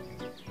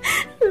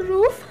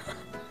rova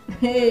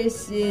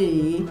ese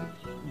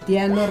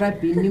dia anao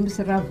rahabenio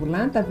misy raha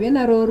volanta ve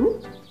nareo roa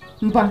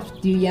mba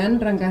fidio ihany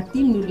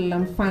rangaty ny olona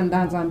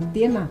mifandanja amin'ny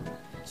tena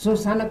zao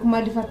zanako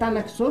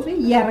malifatanaka izao ve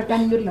hiaraka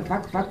amin'ny olona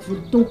vakivaky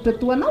volotongotra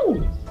to anao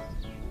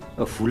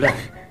vola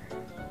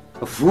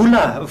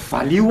vola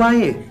valio ah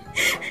e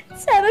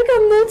tsaraka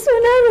aminao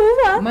tsona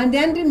rova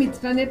mandeha andry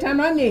miditra ny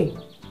an-trano any e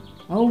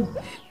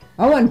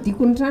ao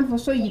anydiko ny trano fa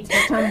so hiditra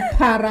trano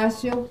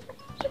parasy eo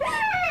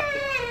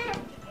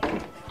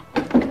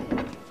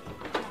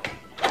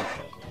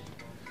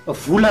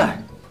vola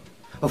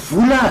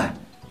vola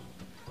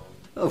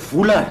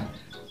vola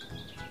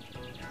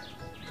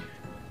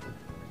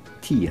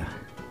tia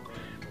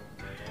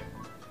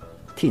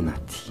tena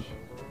tia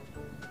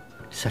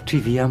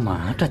satria ve a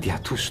mahatra dia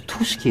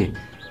atositosika e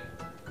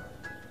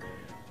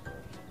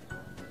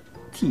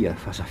tia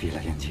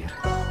fazavela ianjera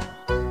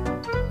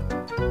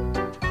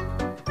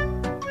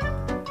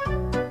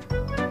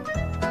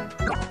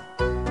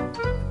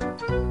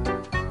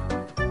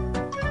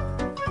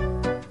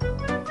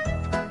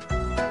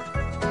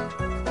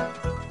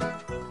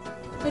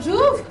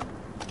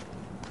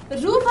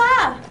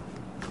rova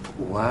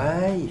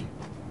oay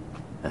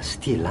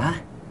stela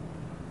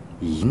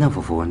ina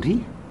vaovao andry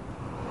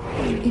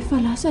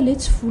efa lasa le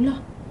tsy vola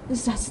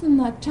za tsy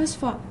nanatitra azy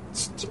fa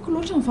tsy tiako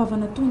loatra ny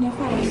vavana taony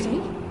afara izay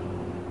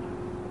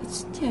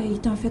tsy tia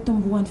hita ny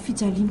fiatambohan'ny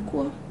fijaliany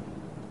koa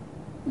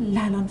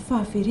lalan'ny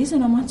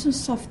fahaverezana mantsy ny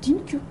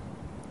safidiniko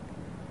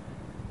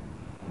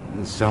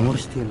za moa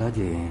ry stela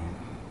dia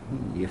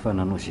efa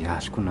nanao izay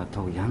azoko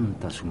natao ihany ny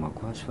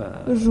tazomako azy fa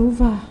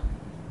rova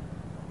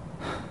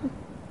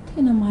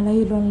tena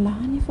malahelo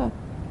an'lahy nefa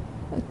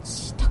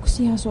tsy hitako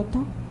izay azo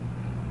atao.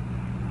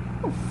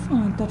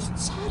 Fantatro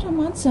tsara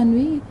mantsy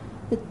izany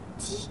hoe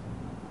tia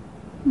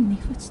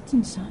nefa tsy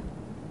tiany izany.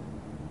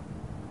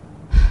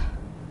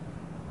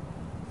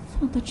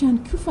 Fantatro ihany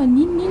koa fa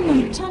ninonina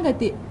mitranga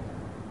dia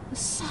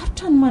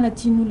sarotra ny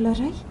manadin'olona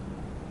ray.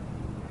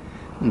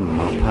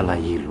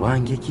 Mampalahelo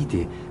angeky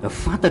dia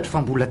fantatro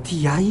fa mbola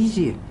tia ahy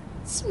izy.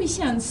 Tsy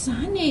misy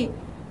an'izany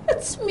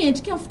tsy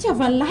mendrika amin'ny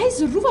fitiavan'lahy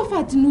izy rova fa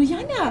adinoa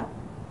ihany a.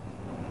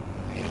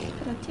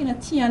 Raha tena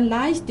tia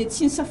an'lahy izy dia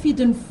tsy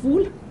nisafidy ny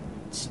vola,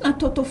 tsy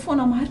nataotao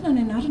foana marina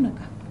ny anarana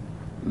ka.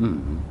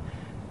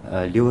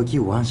 Leo aky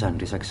ho any izany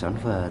resaka izany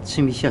fa tsy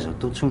misy azo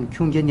atao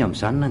tsonikonga ny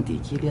amin'izany na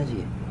ndeha kely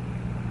azy.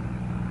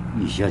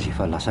 Izy azy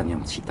efa lasa ny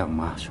amin'ny tsy hita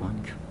maso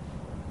any ko.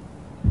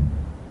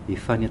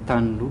 Efa ny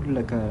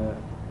atanin'olona ka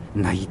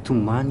na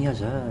hitomany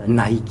aza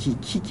na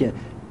hikikika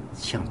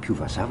tsy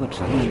ampiova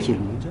zavatra izany na kely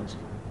monja azy.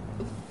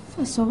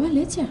 Fa izao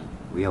aletsy a.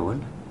 Hoe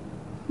ahoana?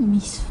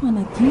 Misy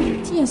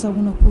fanadina ty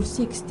azahoana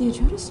bourse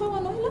extérieure sao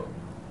anao la?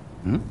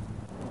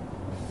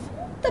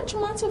 Fantatro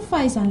mantsy ny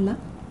fahaizan'lahy.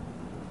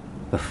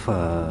 Fa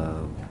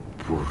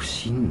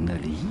bourse inona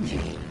le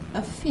izy?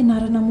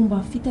 Fianarana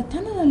momba ny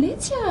fitantanana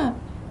letsy a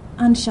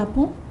any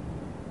Japon.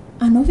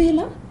 Anao ve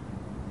la?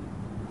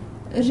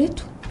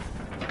 Reto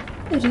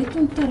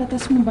ny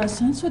taratasy momba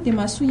izany sao dia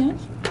mahasoa ihany.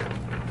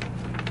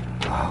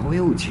 Hoe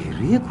ho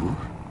jereko?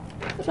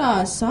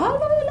 Raha zaho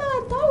aloha hoe lahy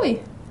atao e.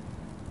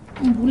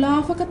 Mbola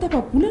afaka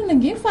tapabolana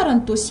nge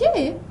farany dossier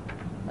e.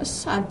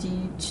 Sady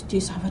tsy dia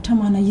zavatra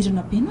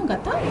manahirana be no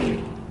angatao.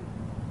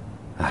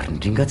 Ary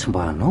indringa tsy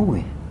mba hanao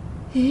e?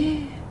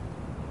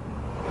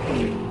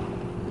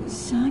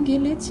 Zaho nge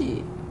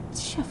letsy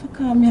tsy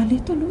afaka miala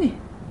eto aloha e.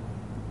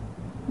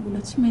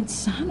 Mbola tsy maintsy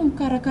zano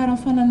mikarakara ny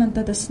fananany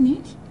dada sy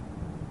neny.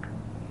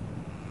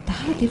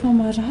 Dada efa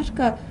marary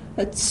ka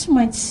tsy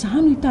maintsy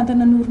zano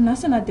hitantana ny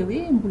orinasa na dia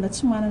hoe mbola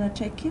tsy manana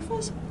traikefa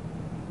aza.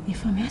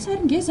 Efa miasa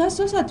ary nge zaho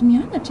zao sady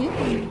mianatra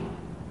e.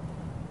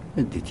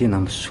 Dia tena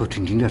misaotra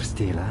indrindra ry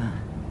Stella.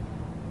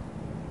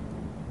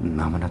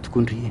 Namana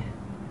tokoa ndry.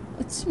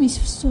 Tsy misy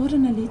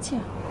fisaorana letsy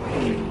a.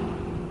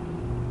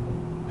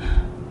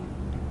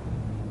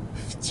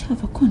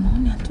 Fitiavako anao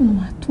ny antony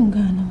mahatonga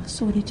anao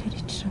asao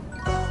rehetrarehetra.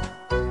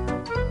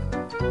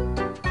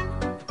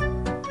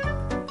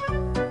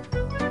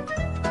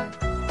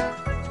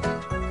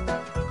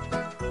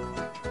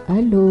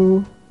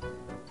 Allô,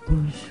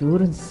 bonjour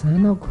ny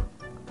zanako.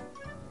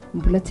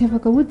 Mbola tsy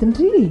afaka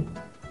hodindry?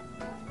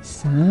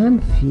 Zany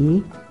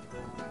ve?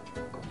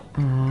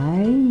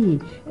 Ay,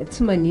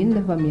 tsy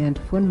maninona fa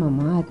miandry foana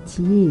mama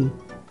aty.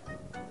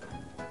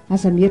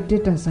 Aza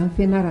mieritreritra n'izany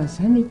fianarana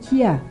izany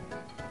ekia.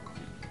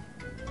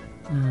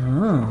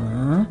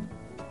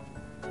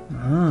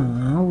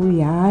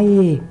 Hoy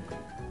ahy e.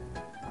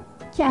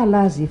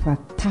 Kiala azy efa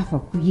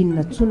tafako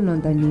inona tsony no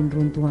andaniany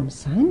rondoa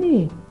amin'izany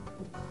e.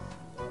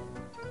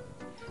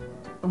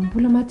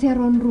 Mbola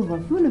mahatsiaro an'ny rova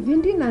foana ve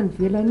ndry na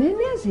nivelana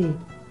eny azy e?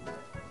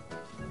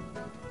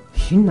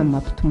 Inona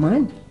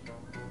mampitomany?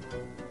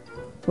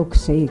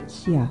 Okizay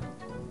akia.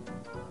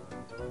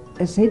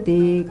 Izay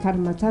dia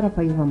kalma tsara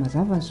fa efa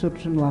mazava ny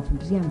sotro no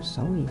avindry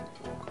amin'izao e.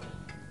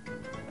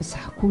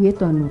 Zaho koa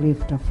eto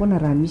hanorevitra foana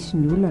raha misy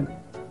ny olana.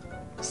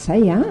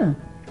 Izay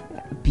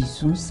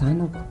bisou ny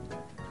zanako.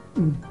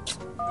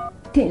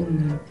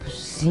 Tena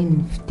boziny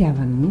ny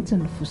fitiavany mihitsy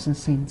ny fosiny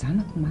sain'ny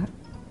zanako maro.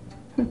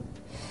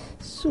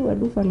 Soa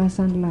aloha fa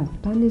lasa ny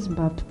lavitrany izy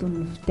mba hampitony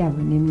ny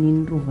fitiavany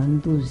amin'iny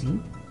rovandozy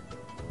iny.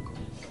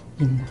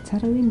 Inona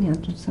tsara hoe ny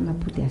antony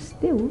sanapody azy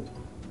teo?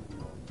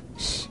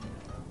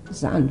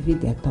 Zany ve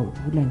dia atao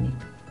volana e.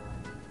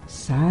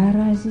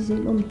 Zara azy izy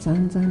aloha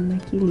mijanjanona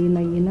kely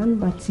elaela any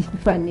mba tsy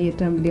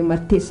hifanehitra amin'ilay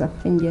matesa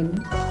faingana.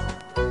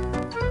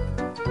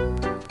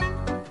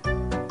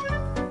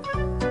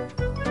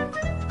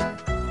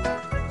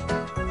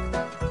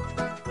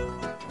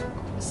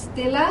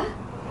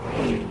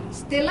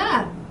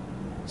 Stella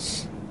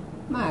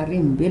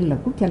maharimbelona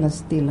koa kala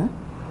Stella.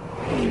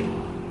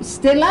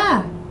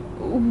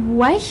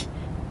 Oay,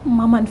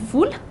 mamany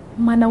vola,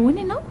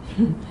 manahoana ianao?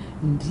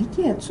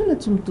 Ndrika atsona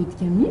tsy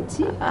mitodika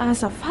mihitsy.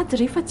 Azafady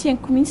rehefa tsy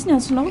hainiko mihitsy ny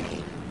azonao.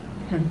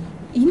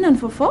 Inona ny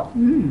vaovao?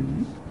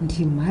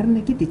 Ndry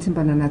marina ke dia tsy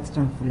mba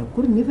nanatitra ny vola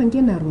akory nefa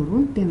nge naroro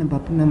ny tena mba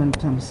mpinamana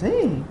hatramin'izay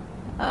e.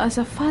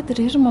 Azafady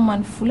rery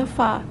mamany vola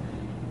fa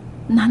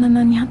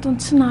nanana ny antony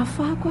tsy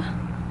nahafahako a.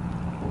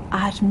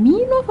 Ary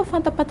mino fa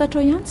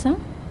fantapatatro ihany izany.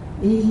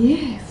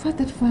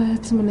 Fantatro fa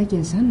tsy manaiky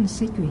an'izany ny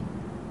saiko e.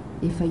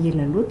 Efa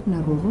ela loatra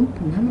naroro ny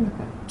mpinamana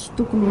ka tsy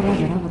tokony ho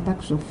ravarava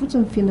tahaka izao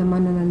fotsiny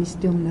finamanana nisy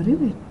teo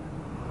aminareo e.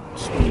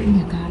 Tsy tokony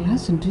hakahala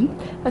azy ndry.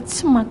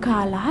 Tsy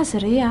makahala azy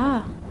re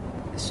a.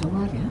 Izao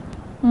ary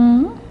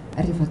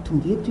rehefa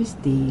tonga eto izy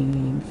dia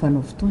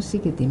mifanao fotoana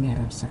sika dia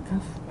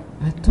miara-misakafo.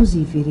 Atozy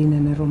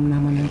hiverenanareo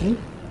aminamana indray.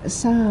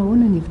 Sa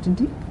ahoana ny hevitra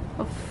indry?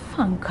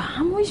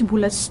 Fangamo izy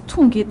mbola tsy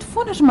tonga eto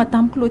foana ry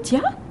madame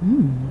Claudia.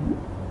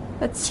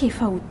 Tsy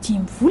efa ho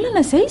 5 volana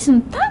izay izy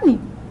ny tany.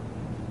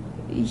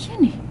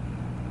 Eny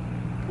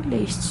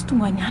ilay izy tsy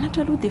tonga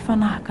nianatra aloha dia efa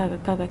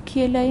nahagagagaga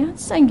kely ihany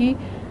saingy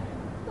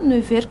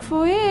noeveriko fa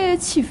hoe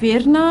tsy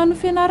verina no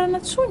fianarana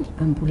ntsony.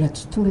 Mbola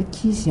tsy tonga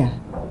kizy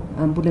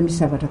mbola misy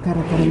zavatra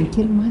karakarany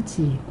kely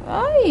matsy.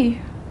 Ay,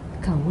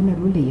 ka hoana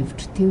aloha ilay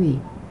hevitra teo hoe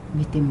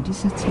mety amin'indry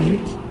sa tsy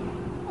mety?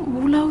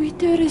 mbola ho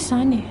iteo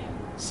izany.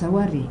 Zaho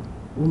ary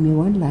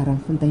omeo any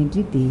laharany finday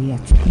indry dia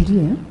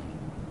atsokindry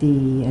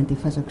dia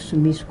andefasako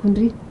somesy koa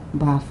indry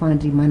mba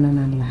hahafahandry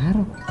manana ny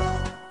laharako.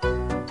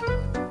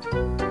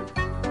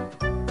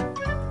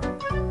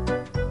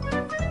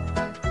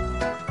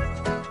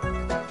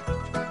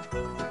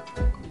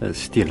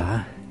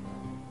 Stella,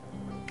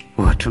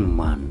 ohatra ny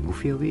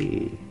manofy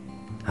hoe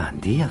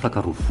andeha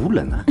afaka roa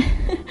volana.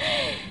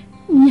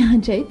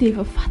 Miandray dia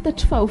efa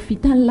fantatry fa ho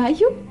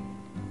vitan'lahy io.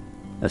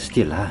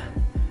 Stella,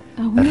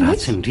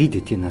 ratsy indry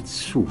dia tena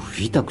tsy ho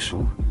vitako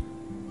izao.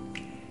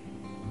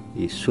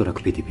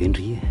 Isorako be dia be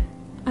indry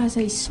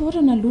aza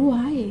isorana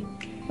aloha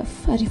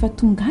fa rehefa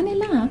tonga any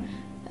alahy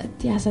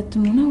dia aza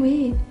tonoina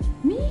hoe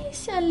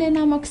misy an'ilay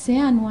namako izay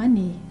any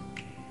hoany.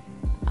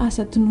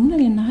 Aza tonoina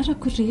ny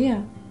anarako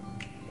rea.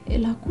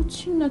 Ela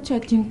kotsina tsy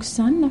adinoko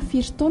izany na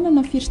firy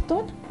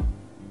taona.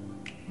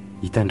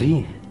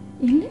 Hitandry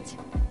inona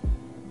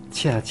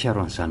tsy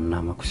ahatsiaro an'izany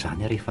namako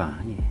izany rehefa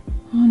any.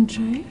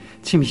 Andray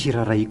Tsy misy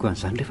raharahiako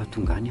an'izany rehefa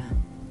tonga any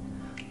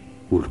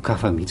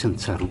olo-kafa mihitsy ny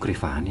tsaroko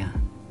rehefa any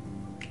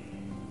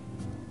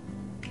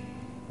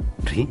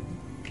ry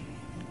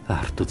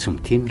ary toa tsy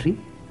miteny ry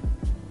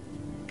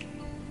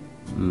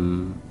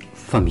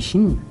fa misy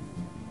inona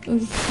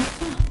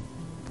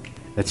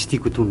tsy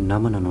tiako tony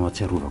namana no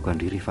atsiarovako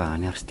andry rehefa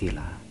any ary.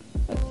 Stella,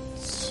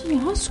 tsy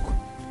azoko.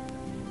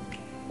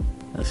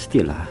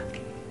 Stella,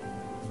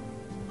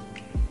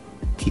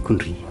 tiako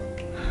ndry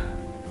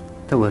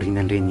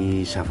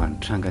taorianan'ireny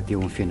zavanitranga teo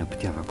amin'ny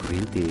fiainam-pitiavako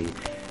ireny dia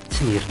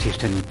tsy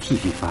nieritreritra nyity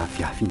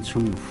vehivavy hafa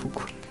intsony no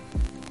foko.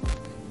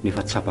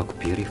 Nefa tsapako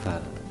be rehefa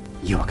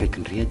eo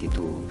akaikindrea dia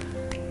toa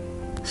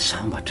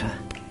sambatra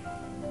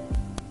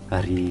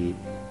ary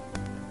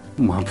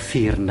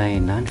mampiferinay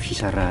ny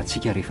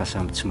fisarahantsika rehefa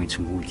samy tsy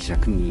maintsy mody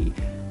isaky ny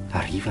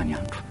ariva ny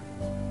andro.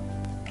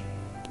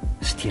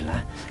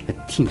 Stella,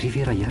 tiandry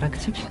ve raha hiaraka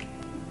tsika?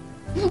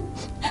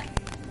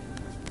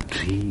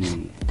 Ry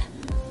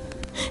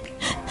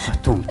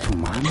atao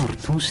mitomano ry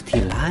tony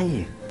Stella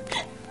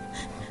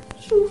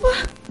Rova,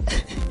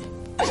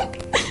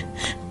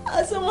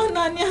 aza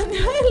manany any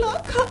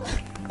laka.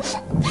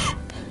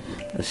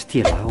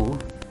 Stella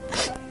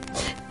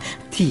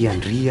tia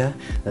andria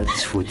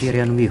tsy voatery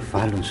hanome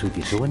valony zao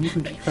dia zao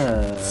anivondry fa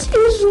tsy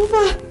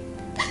Rova,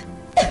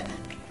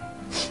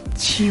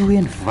 tsy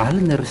hoe ny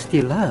valiny ry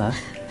Stella.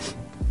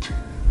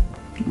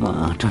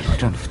 Mantra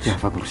loatra ny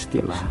fitiavako ry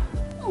Stella.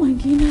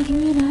 mangina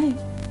roa raha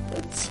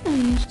tsy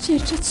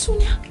aeritreritra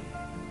tsony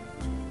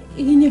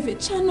iny avy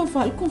trano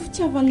valiko ny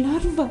fitiavany lahy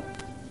Rova.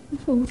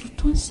 Fa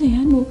orotoany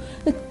izay no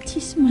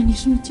tia sy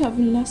maniry no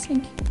tiaviny lahy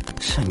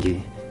sange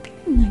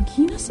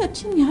nangina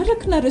satria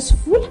niaraka na resy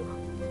vola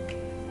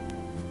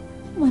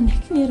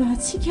manaiky ny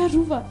rahantsika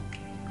Rova.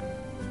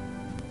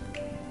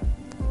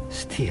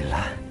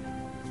 Stella,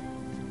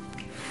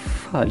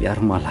 faly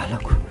ary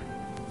malalako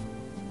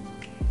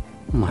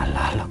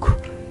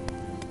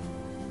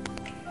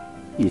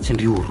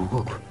etsindry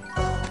orokako.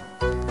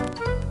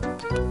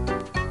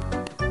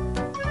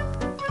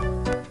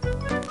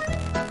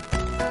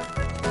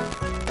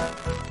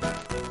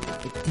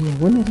 dia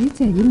ahoana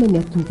rehetra inona ny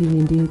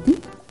atondirendreo ty?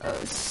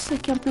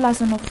 Saika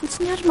ampilazanao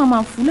fotsiny ary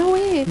mamany vola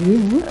hoe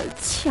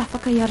tsy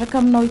afaka hiaraka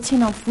aminao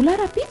itsena ny vola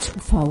raha-pitso.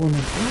 Fa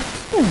ahoana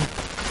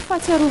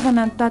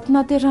fahatsiarovana ny daty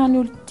naterahany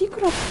olo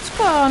tiako raha fotsy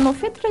ka anao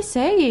fetra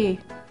izay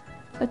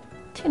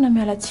tena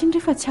miala tsiny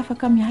rehefa tsy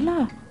afaka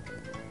miala.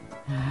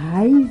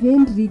 Ay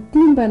vendry ty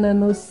mba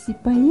nanao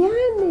sipa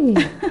ihany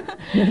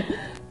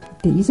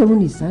dia iza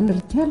hono izany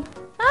ry kala?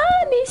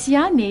 Nisy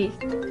ihany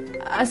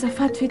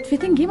azafady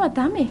vetivety ange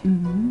madame.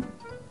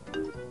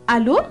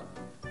 Allô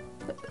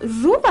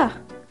Rova,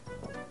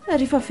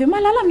 rehefa aveo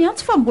malala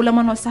miantso fa mbola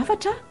manao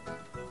zavatra.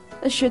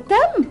 Je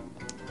t'aime.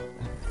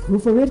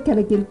 Rova hoe ry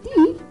kala kely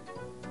ty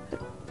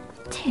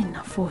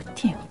tena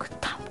voateniko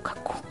tampoka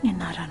koa ny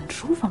anaran'ny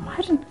Rova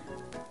marina.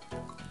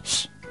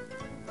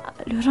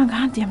 Leo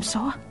rangahany dia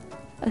amin'izao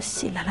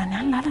izay lalany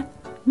any lalana.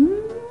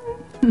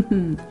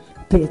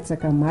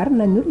 betsaka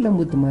marina ny olona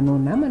mody manao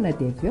namana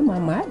dia avy eo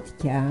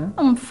mamadika.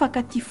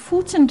 Mifankaty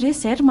fotsiny re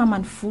izay ry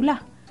mamany vola.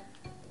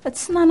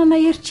 Tsy nanana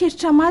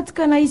eritreritra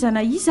madika na iza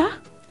na iza.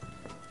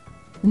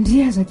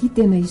 Ndry azaki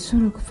tena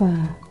isorako fa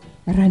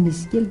raha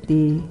nisy kely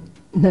dia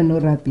nanao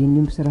rahabe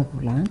ny sy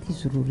Ravolam-bazaha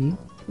izy roa reo.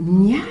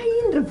 Nia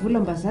iny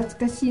Ravolam-bazaha tsy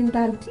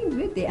kasihindalitra iny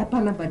ve dia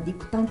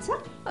ampanambadiako Tantara.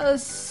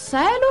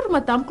 Zay aloha ry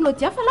madame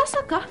Claudia fa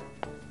lasaka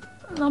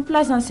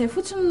nampilazan'izay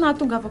fotsiny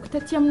nahatongavako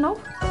taty aminao.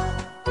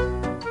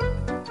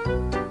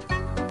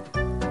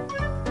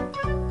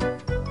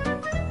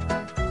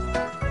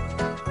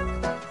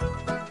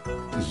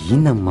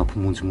 Inona ny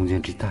mampimonjimonjy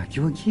andry tahaka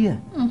io akia?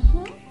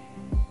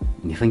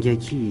 Nefa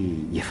ngiaky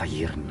efa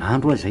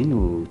herinandro aho zay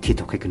no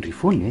teto akaikindry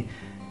foana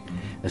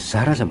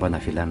za raza mba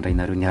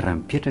navelan'irainareo ny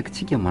ara-mipetraka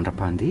tsika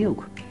mandra-pandeha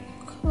aoko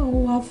ka ho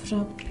avy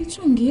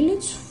rapitso angely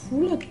tsy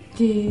vola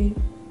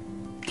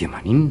dia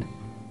maninona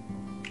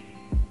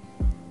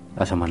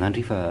aza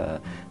manandry fa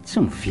tsy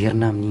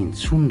miverina amin'ny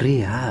intsony re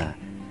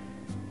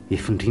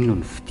efindrino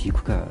no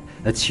vidiako ka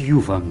tsy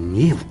hiova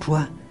amin'ny hevitro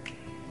aho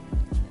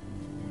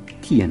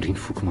tia andriny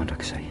foko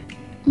mandrakizay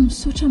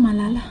misaotra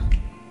malala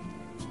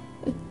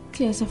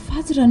tia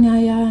azafady raha ny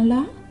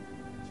ahlahy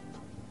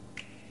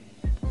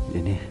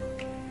ene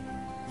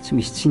tsy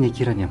misy tsiny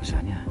akirany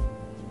amin'izany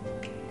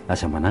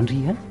aza manandry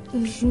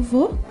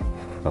rova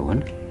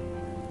ahoana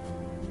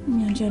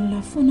miandry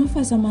an'lahy foana fa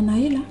aza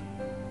manahela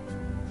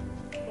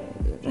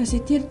raha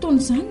izay telo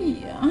taona izany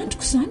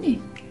androko izany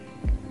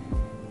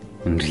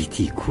ndry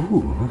ty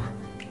koa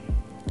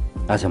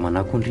aza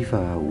manako ndry fa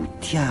ho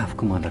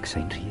tiaviko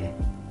mandrakizay ndry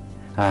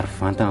ary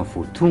vantany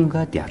vo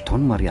tonga dia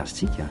ataony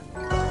mariazintsika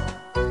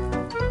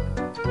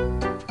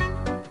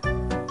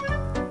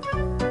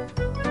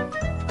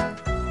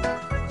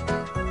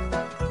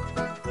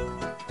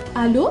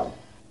allo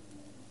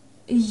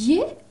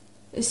ye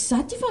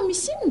za ty fa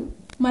misy inona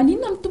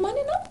maninona mitomany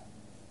ianao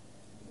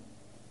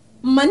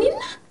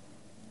maninona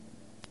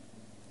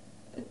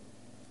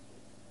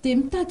dia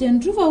mitady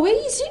androva hoe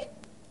izy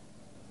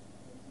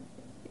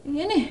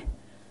eny e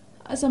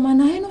aza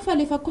manahy ianao fa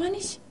alefako any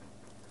izy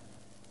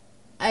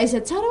aiza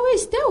tsara hoe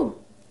izy teo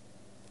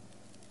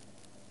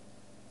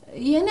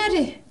eny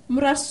ary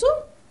mirarisoa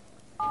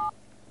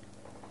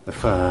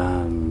fa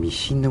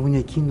misy inona hoiny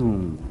akino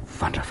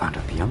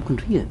vandravandra be amiko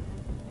ndry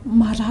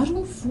marary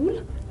ny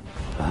vola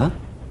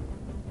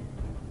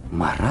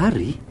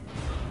marary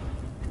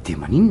dia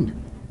maninona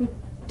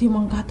dia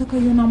mangataka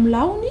iona amin'ny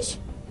lahony izy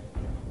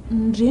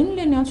nyreny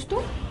le ny antso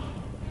tao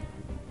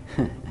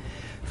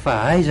fa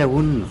aiza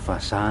hono ny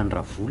vazahan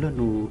Ravola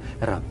no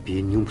raha be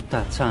ny omby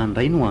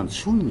tatsahndray no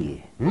antsony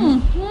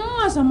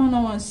aza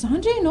manao an'izany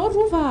re ianao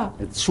rova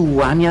tsy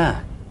hoany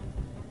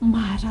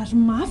marary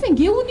mafy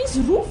ange hony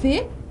izy rova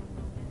e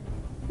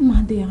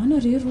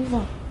mandehana re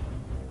rova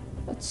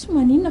tsy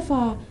maninona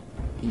fa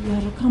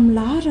hiaraka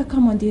milaharaka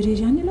mandeha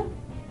rery any aloha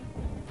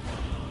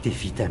dia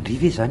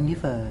vitandriva e zany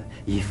nefa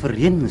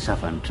efireny ny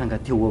zavanitranga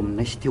teo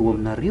aminay sy teo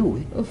aminareo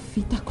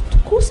vitako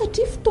tokoa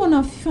satria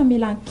fotoana ny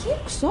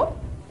fifamelan-keloko izao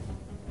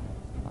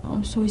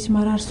amin'izao izy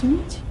marary zao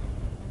mihitsy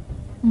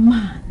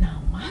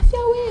manamafy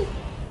aho hoe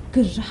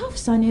gravo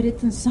izany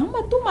aretin'izany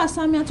matoa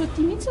mahasamy antso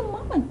aty mihitsy ny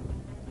mamany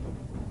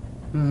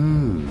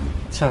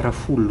tsara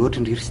folo loatra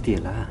indry ry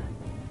Stella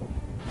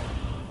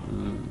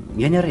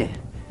eny ary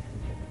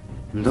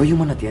ndao io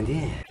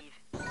manadehandeha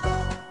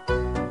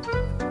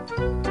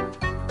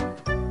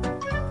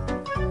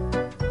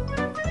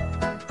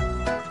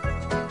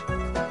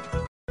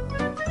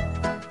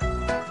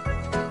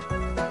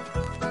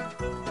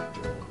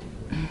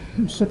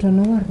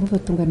misaotranao ary rova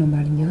tonga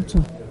namaly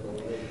antso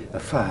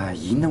fa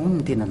inona hono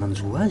ny tena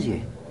nanjoa azy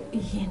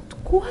eny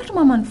tokoa ary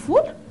mamany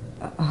vola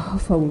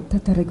fa ho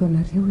tantaraiko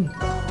anareo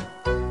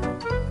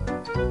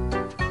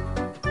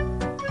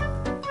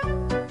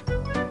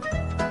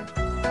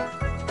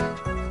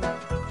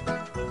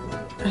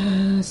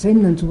zay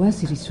ny nanjoa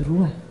azy izy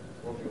roa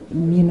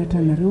mienatra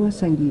anareo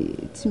sangy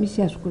tsy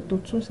misy azoko atao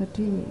tsoa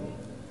satria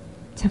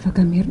tsy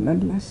afaka merina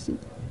ny lasy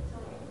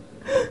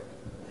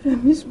raha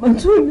misy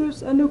manjoany eo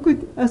zany ako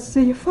dia azy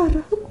zay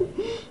efarako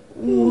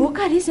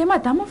kary izay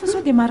madama fa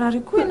sao dia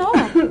marary koa ianao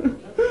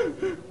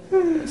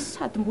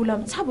sady mbola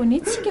mitsabo ane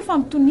tsika efa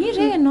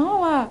mitoniry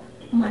ianao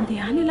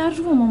mandeha any lahy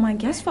rova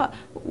mamangy azy fa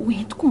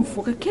hoentiko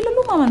mivoaka kely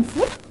aloha mamany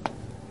vola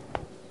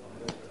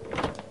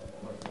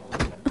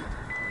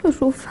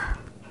rova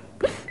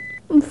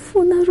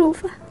mifona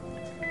rova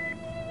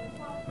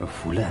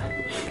vola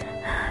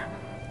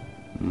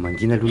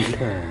mangina aloha ndry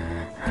fa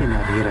tena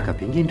reraka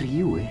be nge ndry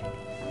io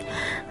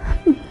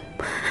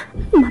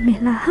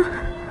mamela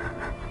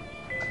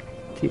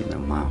tena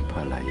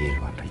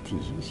mampalahelo andray ty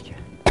izika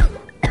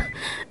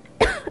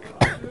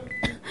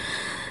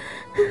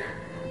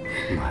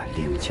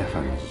malemy tsy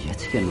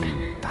afa-miatsika no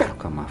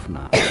daroka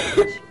mafina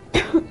azy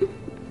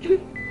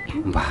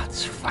mba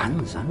tsy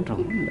vanina zany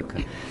raha olona ka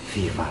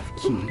vehivavy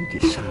kely io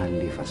dia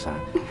sahan'le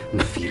vazaha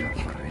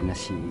niviraviraina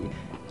sy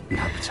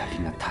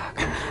nampijaliana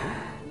tahaka an'izao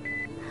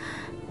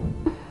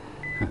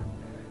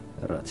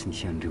raha tsy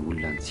nisy an'ireo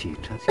olona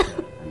nitsehitra azy ka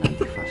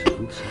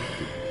nandefazonoky zany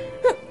dia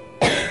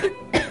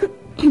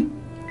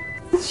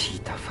tsy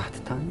hita faty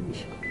tany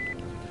izy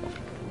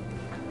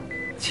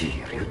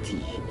jereo ty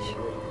izy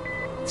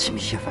tsy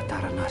misy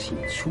afantarana azy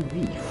intsony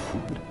hoe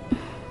ivola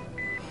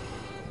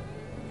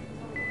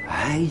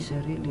aiza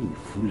re le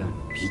ivola ny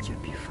bika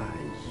be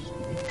fahiny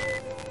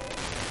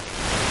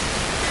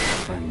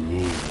fa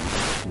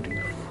miainandry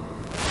vola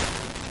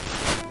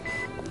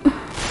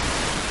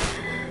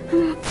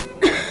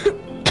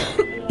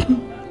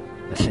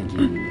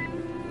saingy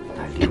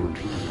naleo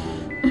andrinanao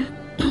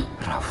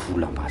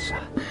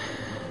Ravolam-bazaha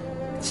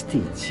tsy te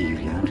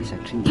hijery andry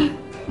satria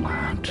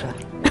mahantra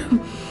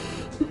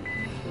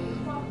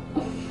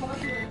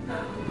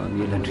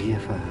mamela andria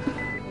fa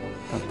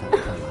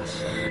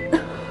tantatalasa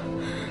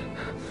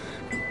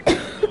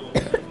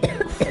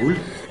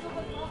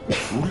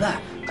vola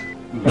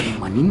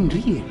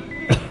maninondry e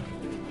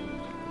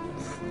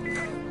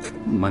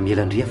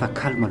mamelandry fa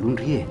kalma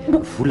alohandry e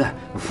vola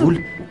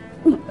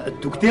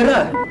dokotera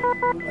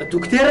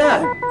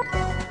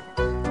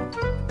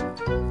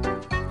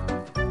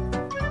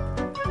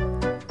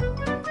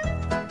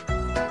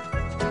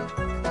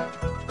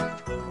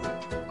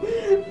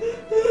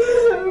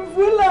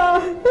vola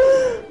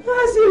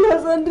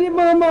azylazandry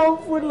mama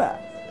vola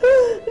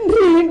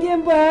ndrenge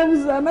mba any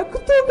zanako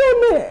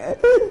tokane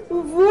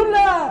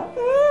vola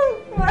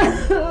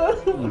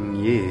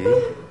e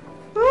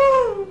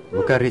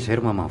okare zay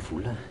ro mama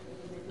vola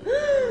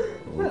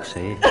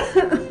okzay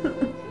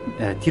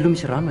ty aloha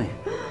misy rano e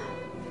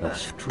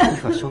sotroy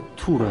fa sao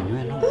torano io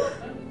ianao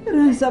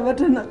raha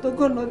zavatra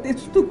nataoko anao dia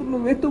tsy tokony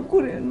hoe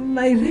tokory ano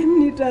na iray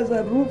minitra aza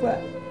rova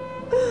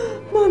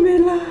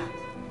mamela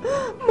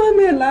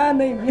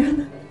anay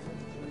miana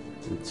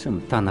tsy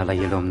mitana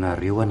lahelo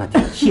aminareo anaty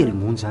kely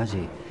monja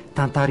azy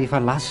tantara efa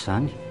lasy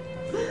zany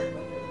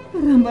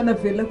raha mba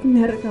navelako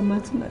miaraka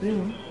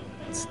matsinareo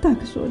tsy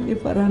tako zao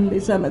nefa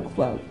ran'ilay zanako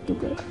vavy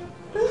toka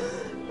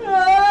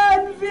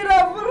ny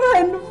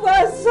firavorainy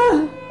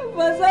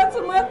vaza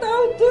tsy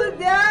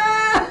mataotody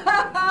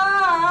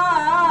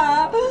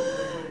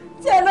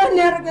tsy anao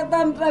niaraka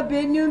tamin'ny rabe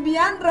niomby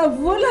ihany raha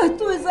vola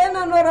toy izay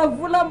nanao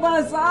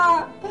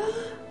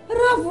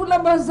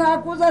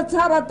Ravolam-bazaha kosa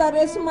tsara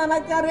taresy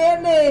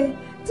manakareny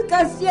tsy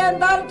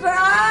kasian-dalitra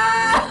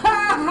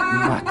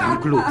madame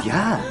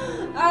Claudia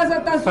aza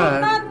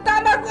tazomina ny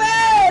tanako e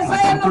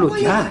zay anao ko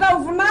izy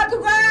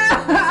taovonatoko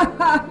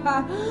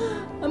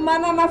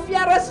manana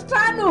fiara sy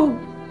trano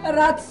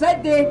raha tsy zay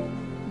dia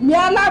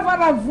mialava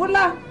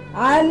Ravola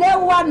aleo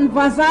ho an'ny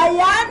vazaha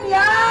ihany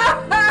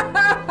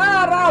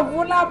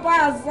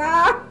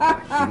Ravolam-bazaha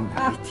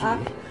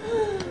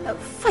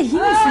fa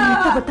ino izany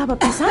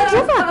tabataba-pizany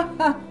rova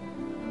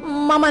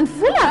mamany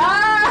vola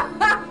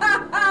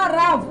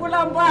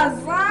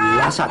Ravolam-bazaha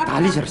lasa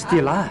daly izy ry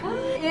Stella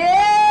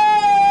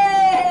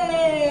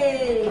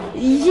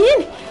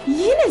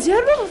iny zay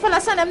rova fa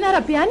lasany amin'ny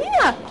arabe any iny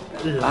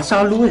lasa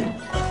aloha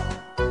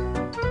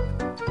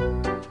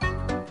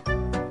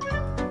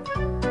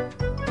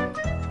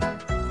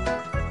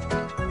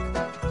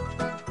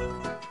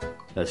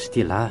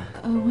Stella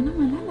ahoana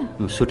malala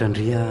misaotra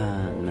andria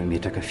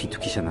nametraka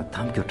fitokisana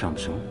tamiko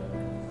hatramin'izao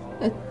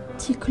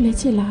tiako ilay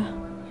tselahy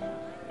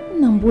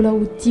na mbola ho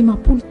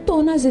 10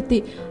 taona aza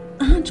dia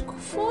androko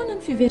foana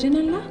ny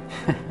fiverenany lahy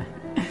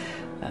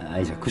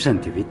aiza kosa ny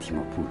dia hoe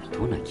 10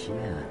 taona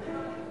akia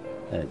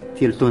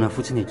 3 taona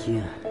fotsiny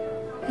akia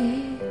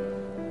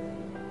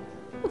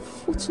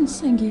fotsiny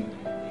saingy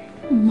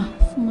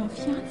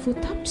mafimafy any vao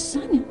tapitra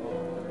izany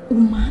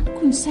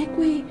homaniko ny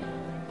saiko hoe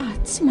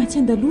tsy maintsy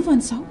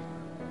andalovana izao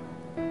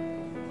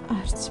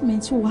ary tsy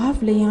maintsy ho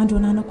avy ilay andro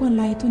ananako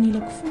an'lahy eto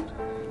anilako foana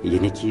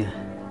eny akia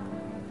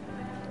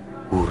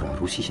ora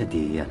roa sisa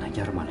dia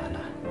anangary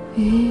malala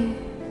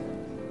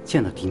tsy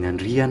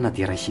anadinandria na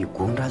dia raisy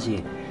gondra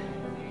azy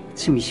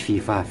tsy misy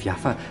vehivavy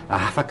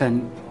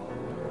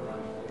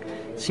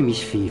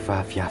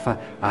hafa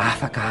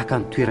afaka haka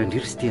ny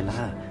toerandriry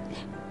Stella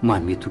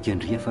manome toky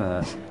andria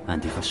fa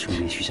andefa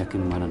someso isaky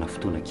ny manana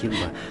fotoana kely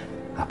mba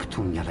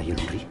ampitony ny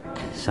alahelo-ndry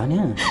zany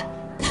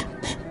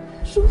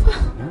rova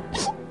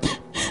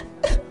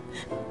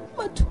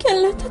matoky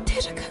an'lahy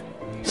tanteraka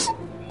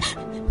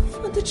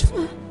fantatro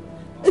fa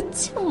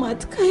tsy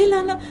matyka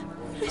elana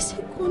ray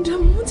sekondra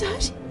monja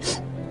ary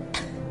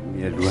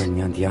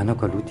mialohan'ny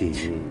andehanako aloha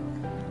dia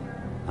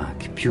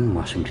ankipio ny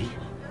masondry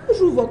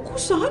rova koa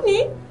zany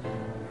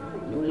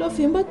ny olona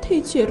ve mba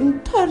tehijery ny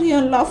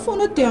tarihan'lahy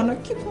foana dia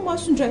anakipo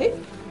masondray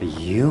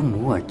eo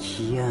moa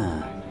akia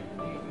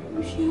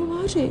eo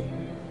ary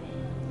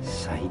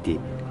zay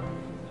dia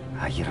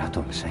ahirato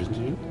amin'izay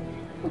nge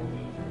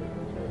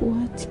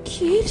boaty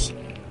kely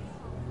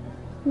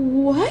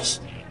oay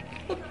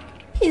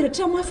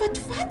peratra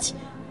mahafatifaty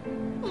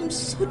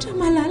misaotra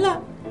malala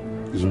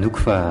inoko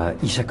fa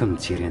isaka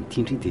mijery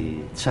an'itindry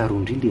dia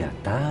tsaroandry le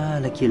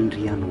adala kely ny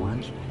riano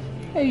any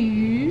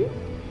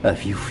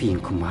avy io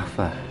fihiniko mafy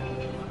fa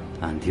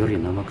andeo ry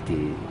namako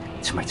dia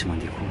tsy maintsy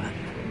mandeha koa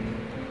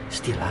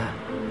Stella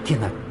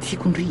tena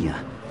tiako ndry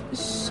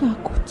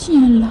zako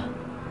tian'lahy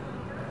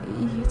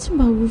tsy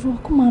mba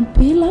horoako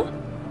mampela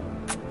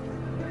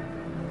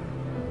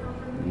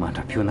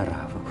mandram-piona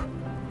raha avako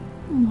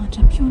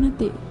mandram-piona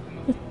dia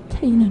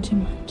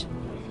tahin'Andriamanitra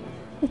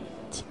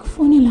tiako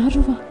foana ilahy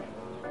rova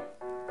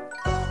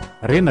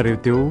renareo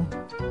teo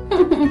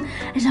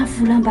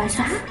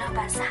Ravolam-bazaha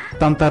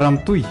tantara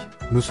mitoy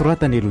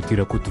nosoratany Elodie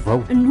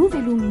Rakotovao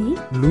novelomin'ny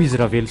Louise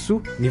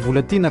Ravelsoa ny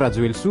Volatiana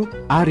Rajoelsoa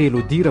ary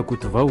Elodie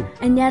Rakotovao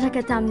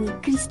niaraka tamin'ny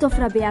Christophe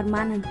Rabe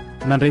Armanana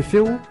nandray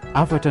feo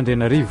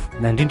 4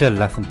 nandrindra ny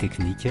lafiny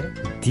teknika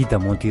Dida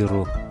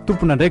Montero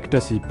tompona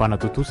ndraikitra sy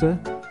mpanatotosa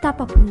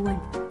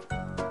tapapoloany